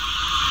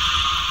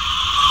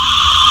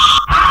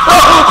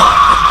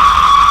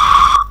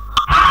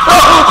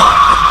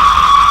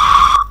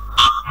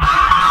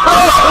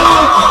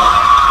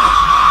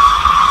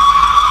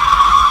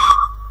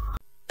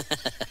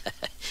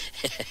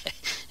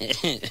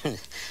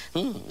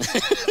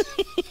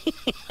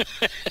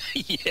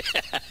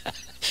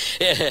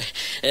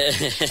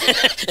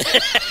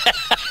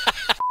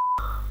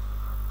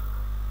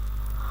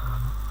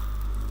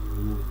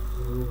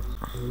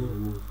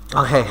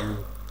 Okay.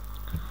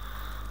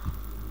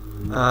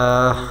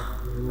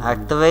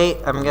 Activate,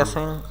 I'm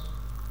guessing.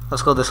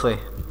 Let's go this way.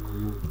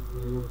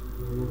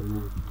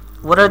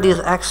 What are these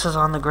X's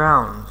on the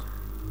ground?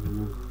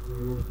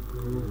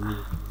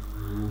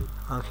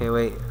 Okay,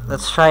 wait.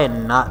 Let's try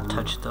and not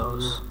touch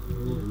those.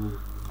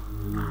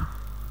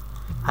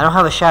 I don't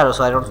have a shadow,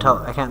 so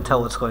I can't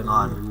tell what's going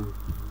on.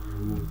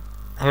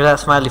 Here's that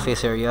smiley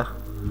face area.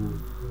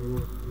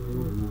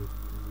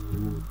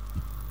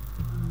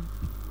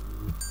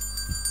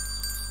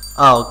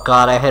 Oh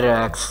God, I hit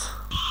an X.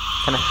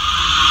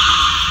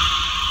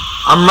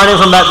 I'm running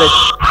from that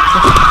bitch.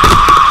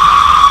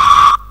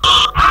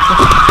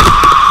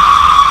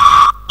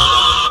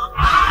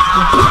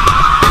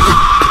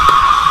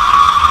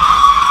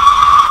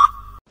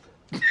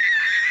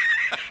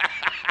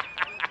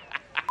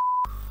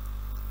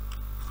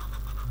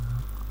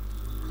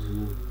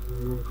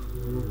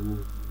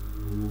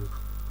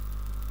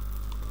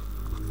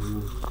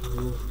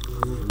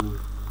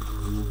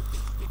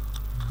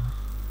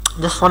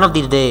 Just one of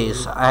these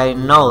days, I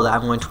know that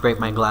I'm going to break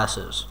my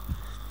glasses.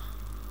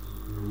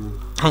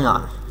 Hang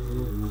on.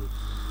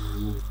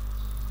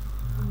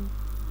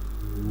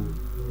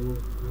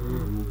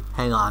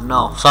 Hang on,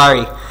 no,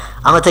 sorry.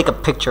 I'm gonna take a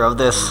picture of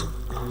this.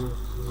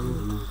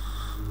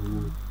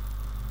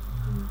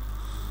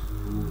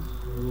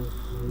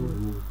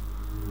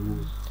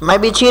 Might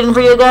be cheating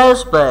for you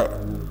guys, but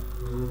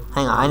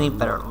hang on, I need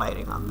better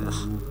lighting on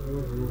this.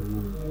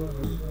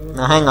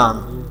 Now hang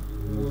on.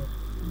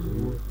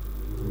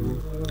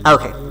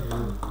 Okay.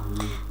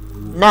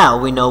 Now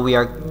we know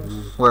where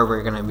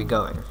we're gonna be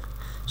going.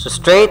 So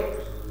straight,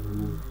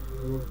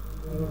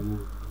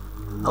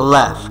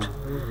 left.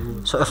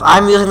 So if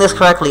I'm using this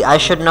correctly, I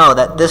should know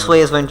that this way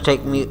is going to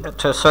take me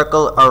to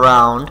circle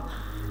around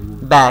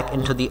back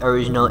into the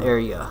original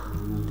area.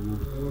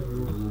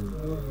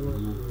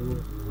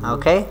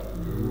 Okay?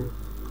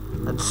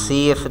 Let's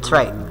see if it's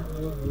right.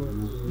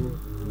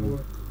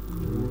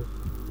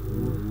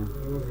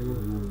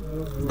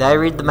 Did I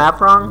read the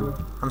map wrong?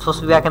 I'm supposed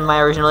to be back in my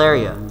original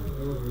area.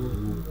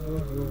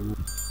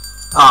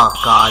 Oh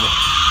god.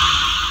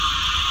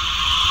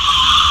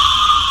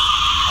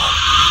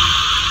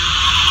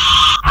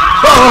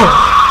 Oh!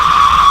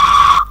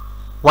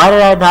 Why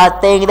did I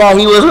not think that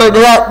he was going to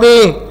let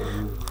me?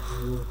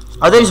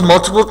 Are there just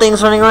multiple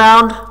things running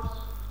around?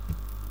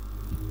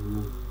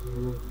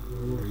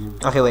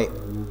 Okay, wait.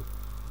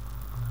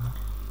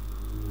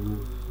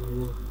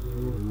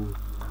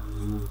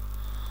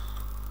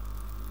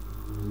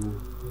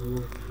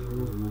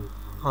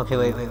 Okay,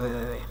 wait.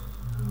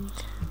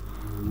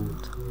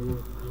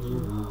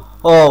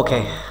 Oh,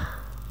 okay.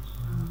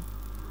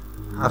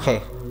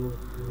 Okay.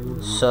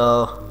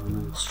 So,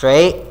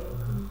 straight,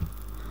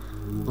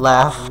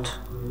 left,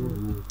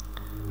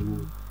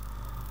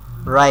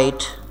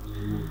 right,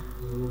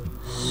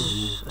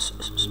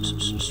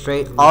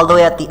 straight, all the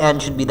way at the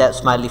end should be that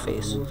smiley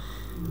face.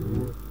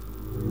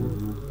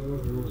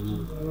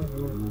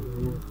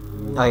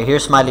 Okay,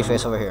 here's smiley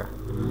face over here.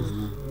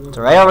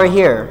 So right over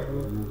here,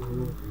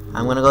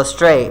 I'm gonna go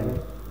straight,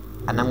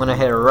 and I'm gonna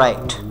hit a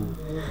right,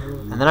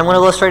 and then I'm gonna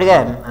go straight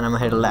again, and I'm gonna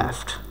hit a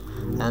left,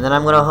 and then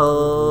I'm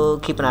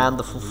gonna keep an eye on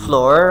the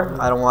floor.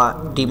 I don't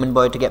want Demon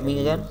Boy to get me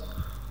again.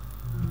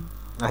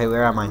 Okay,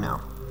 where am I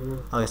now?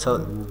 Okay, so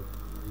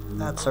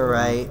that's a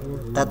right.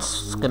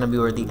 That's gonna be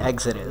where the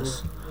exit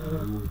is.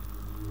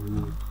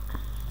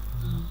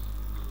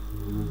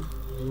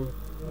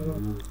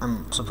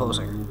 I'm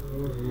supposing.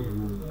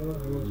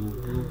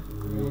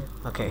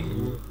 Okay.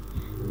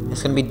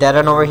 It's gonna be dead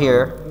end over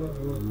here.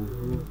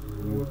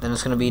 Then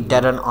it's gonna be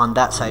dead end on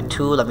that side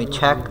too. Let me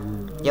check.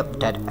 Yep,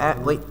 dead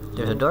end. Wait,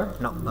 there's a door?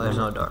 No, there's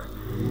no door.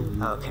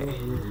 Okay.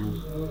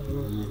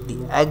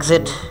 The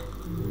exit.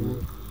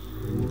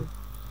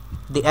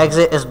 The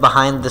exit is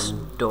behind this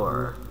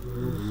door.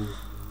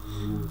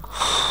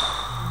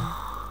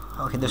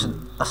 Okay, there's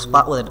a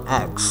spot with an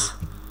X.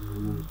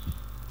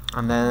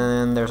 And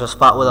then there's a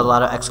spot with a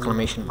lot of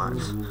exclamation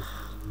marks.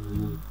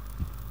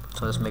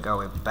 So let's make our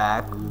way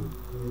back.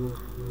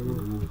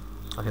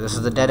 Okay, this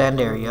is the dead end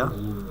area.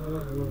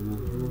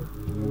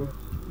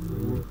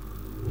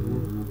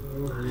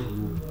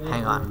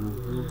 Hang on.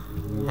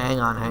 Hang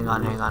on.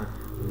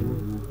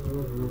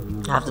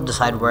 I have to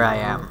decide where I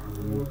am.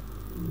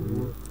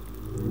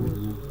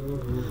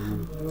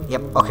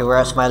 Yep, okay, we're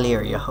at Smiley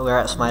area. We are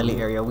at Smiley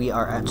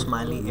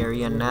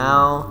area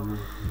now.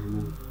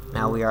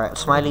 Now we are at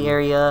Smiley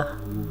area.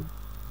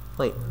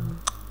 Wait.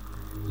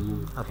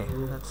 Okay,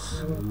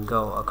 let's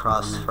go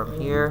across from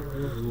here.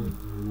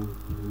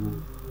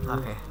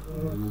 Okay.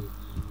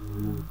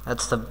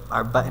 That's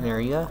our button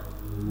area.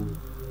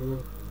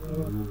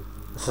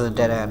 This is a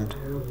dead end.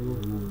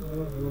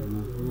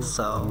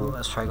 So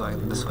let's try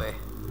going this way.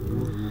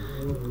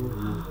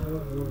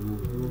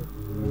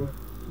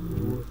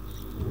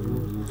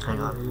 Hang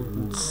on.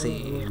 Let's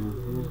see.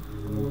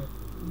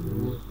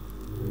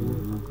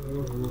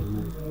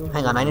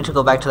 Hang on, I need to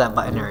go back to that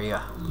button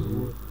area.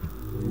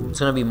 It's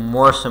gonna be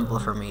more simple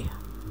for me.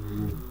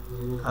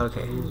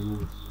 Okay.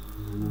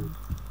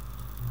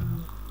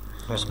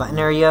 There's button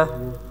area.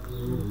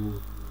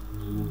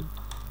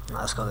 Now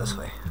let's go this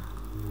way.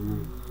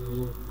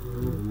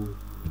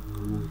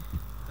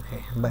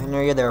 Okay, button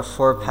area, there are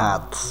 4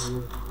 paths.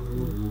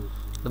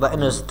 The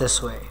button is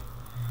this way.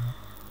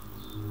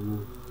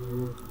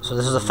 So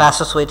this is the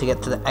fastest way to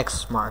get to the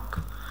X mark.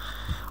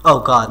 Oh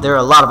god, there are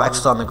a lot of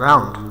X's on the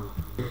ground.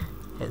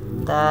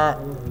 Hit that.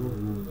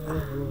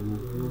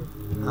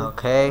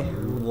 Okay,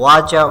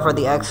 watch out for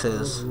the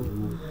X's.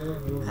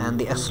 And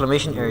the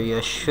exclamation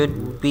area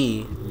should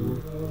be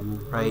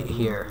right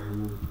here.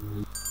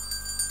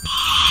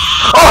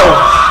 Oh!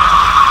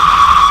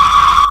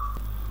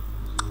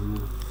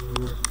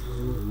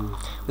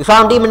 We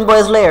found Demon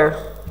Boy's lair.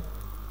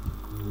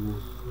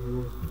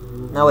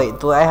 Now wait,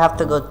 do I have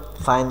to go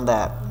find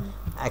that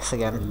X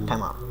again?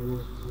 Time out.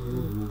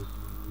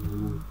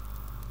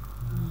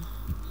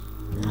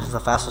 This is the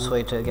fastest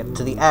way to get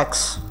to the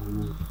X.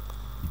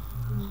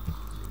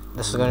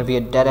 This is going to be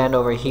a dead end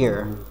over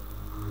here.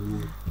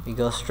 We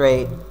go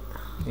straight.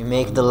 We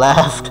make the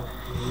left.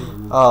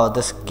 Oh,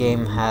 this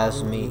game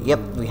has me.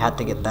 Yep, we had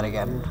to get that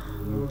again.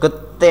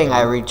 Good thing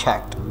I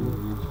rechecked.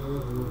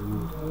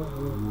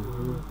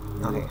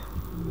 Okay.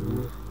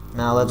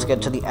 Now let's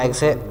get to the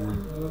exit.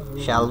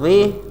 Shall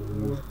we?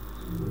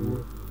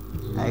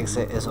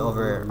 Exit is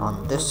over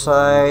on this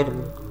side.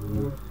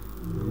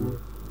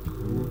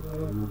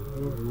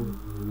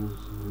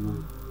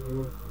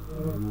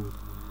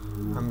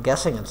 I'm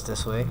guessing it's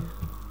this way.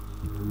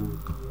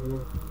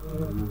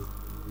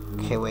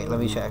 Okay, wait, let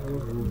me check.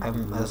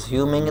 I'm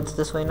assuming it's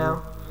this way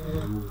now.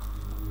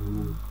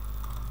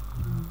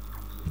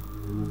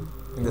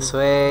 This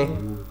way.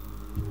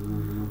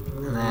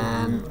 And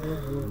then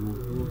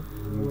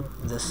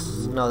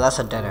this. No, that's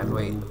a dead end.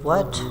 Wait,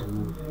 what?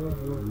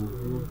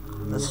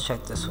 Let's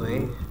check this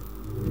way.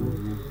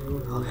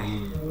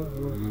 Okay.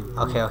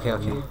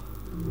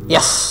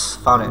 Yes!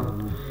 Found it.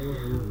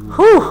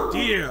 Whew!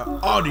 Dear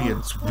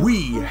audience,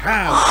 we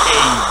have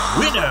a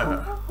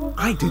winner!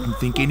 I didn't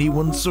think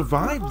anyone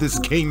survived this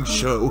game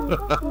show.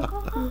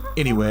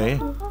 Anyway,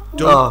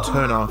 don't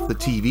turn off the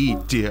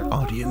TV, dear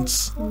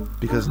audience,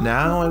 because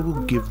now I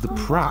will give the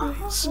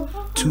prize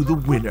to the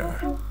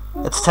winner.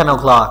 It's 10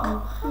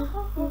 o'clock.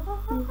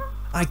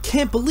 I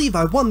can't believe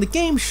I won the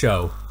game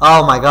show.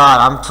 Oh my god,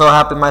 I'm so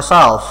happy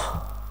myself.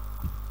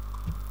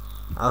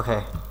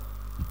 Okay.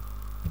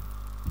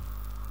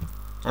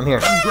 I'm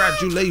here.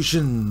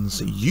 Congratulations!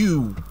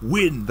 You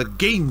win the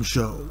game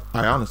show!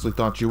 I honestly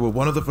thought you were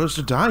one of the first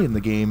to die in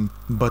the game,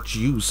 but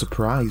you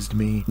surprised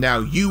me. Now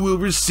you will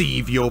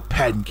receive your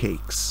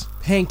pancakes.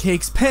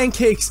 Pancakes,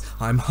 pancakes!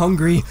 I'm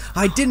hungry.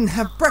 I didn't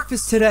have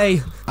breakfast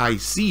today. I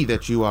see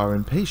that you are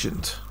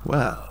impatient.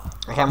 Well,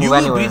 I can't move you will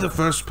anywhere. be the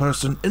first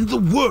person in the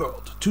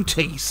world to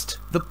taste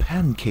the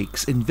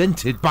pancakes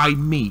invented by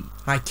me.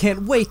 I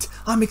can't wait.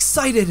 I'm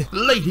excited.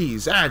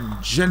 Ladies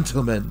and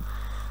gentlemen,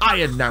 I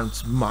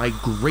announce my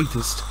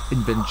greatest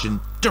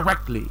invention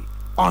directly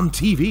on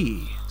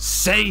TV.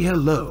 Say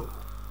hello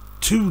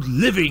to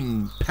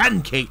living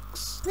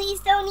pancakes. Please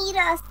don't eat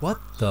us. What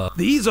the?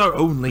 These are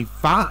only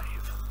 5.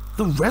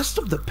 The rest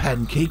of the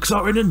pancakes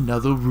are in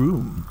another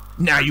room.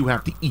 Now you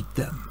have to eat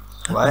them.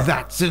 What?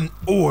 That's an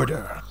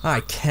order. I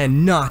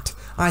cannot.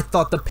 I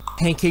thought the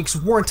pancakes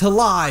weren't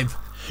alive.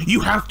 You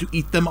have to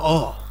eat them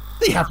all.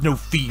 They have no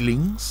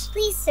feelings.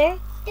 Please, sir,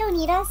 don't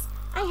eat us.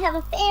 I have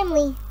a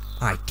family.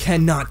 I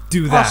cannot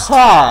do How that.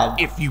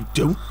 sad. If you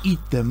don't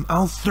eat them,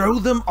 I'll throw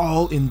them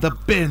all in the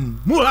bin.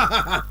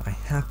 I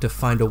have to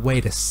find a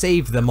way to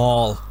save them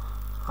all.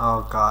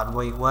 Oh god,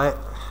 wait, what?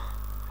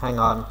 Hang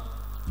on.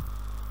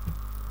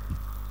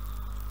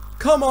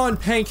 Come on,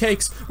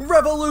 pancakes!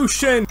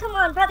 Revolution! Come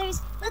on,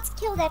 brothers. Let's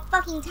kill that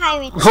fucking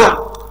tyrant.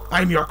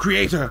 I'm your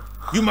creator.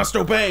 You must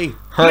obey.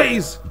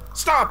 Please,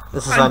 stop.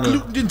 This is I'm funny.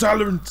 gluten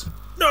intolerant.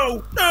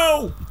 No,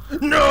 no,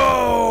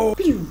 no.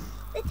 The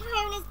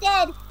tyrant is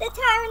dead. The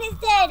tyrant is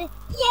dead.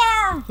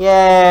 Yeah.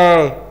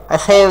 Yay! I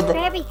saved For it.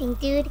 everything,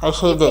 dude. I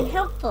saved You've it. been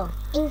helpful.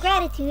 In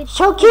gratitude,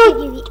 So I cute.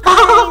 give you the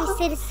honorary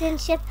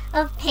citizenship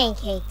of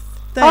pancakes.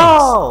 Thanks.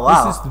 Oh,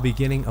 wow. This is the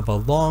beginning of a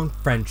long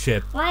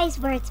friendship. Wise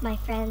words, my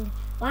friend.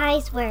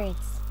 Wise words.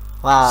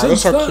 Wow, they're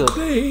Since so that cute.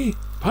 day,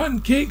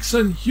 pancakes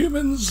and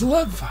humans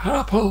live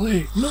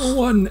happily. No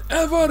one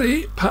ever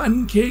ate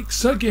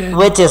pancakes again.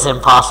 Which is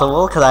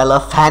impossible, because I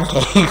love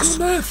pancakes.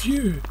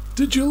 Nephew,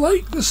 did you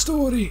like the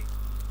story?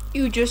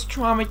 You just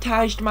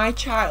traumatized my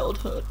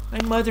childhood.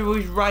 My mother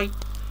was right.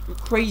 You're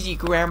crazy,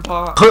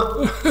 Grandpa.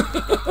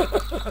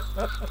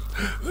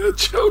 The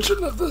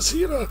children of this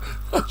era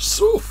are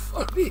so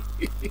funny.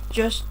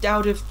 Just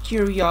out of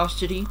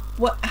curiosity,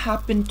 what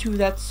happened to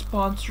that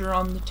sponsor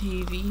on the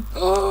TV?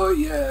 Oh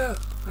yeah,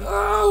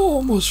 I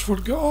almost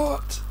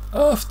forgot.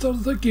 After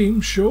the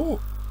game show.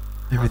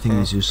 Everything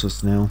is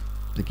useless now.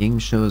 The game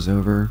show is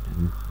over,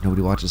 and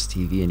nobody watches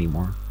TV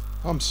anymore.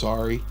 I'm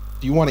sorry.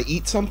 Do you want to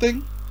eat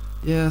something?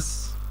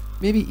 Yes,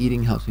 maybe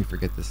eating helps me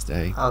forget this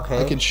day.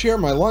 Okay. I can share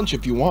my lunch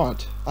if you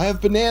want. I have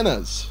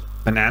bananas.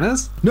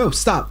 Bananas? No,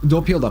 stop!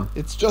 Don't peel them.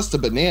 It's just a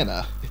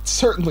banana. It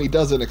certainly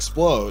doesn't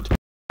explode.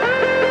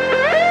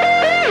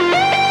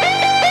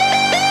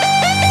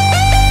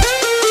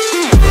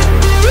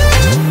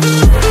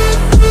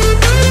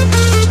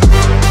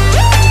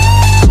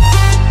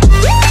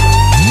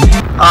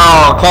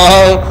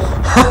 Okay.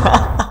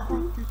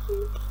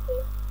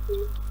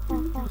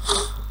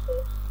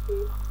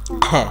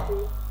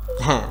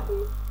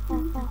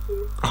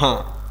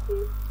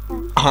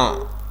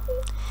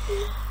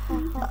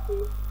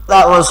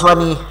 That was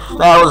funny.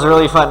 That was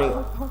really funny.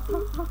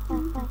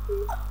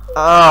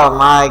 Oh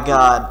my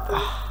god.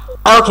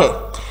 Okay.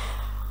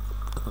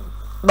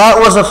 That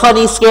was a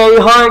funny, scary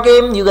horror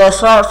game. You guys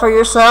saw it for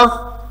yourself.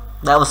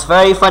 That was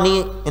very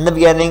funny in the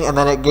beginning, and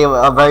then it gave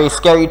a very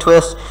scary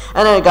twist,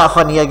 and then it got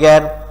funny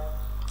again.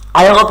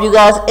 I hope you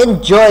guys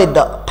enjoyed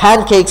the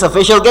Pancakes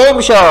official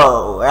game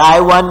show, where I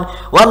won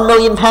 1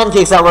 million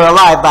pancakes that were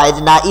alive, but I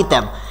did not eat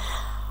them.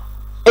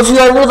 If you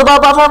are new to the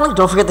BotBot family,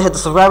 don't forget to hit the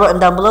subscribe button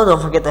down below.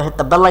 Don't forget to hit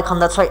the bell icon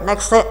that's right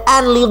next to it,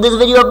 and leave this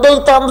video a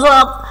big thumbs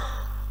up.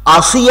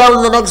 I'll see y'all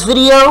in the next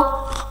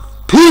video.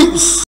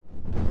 Peace!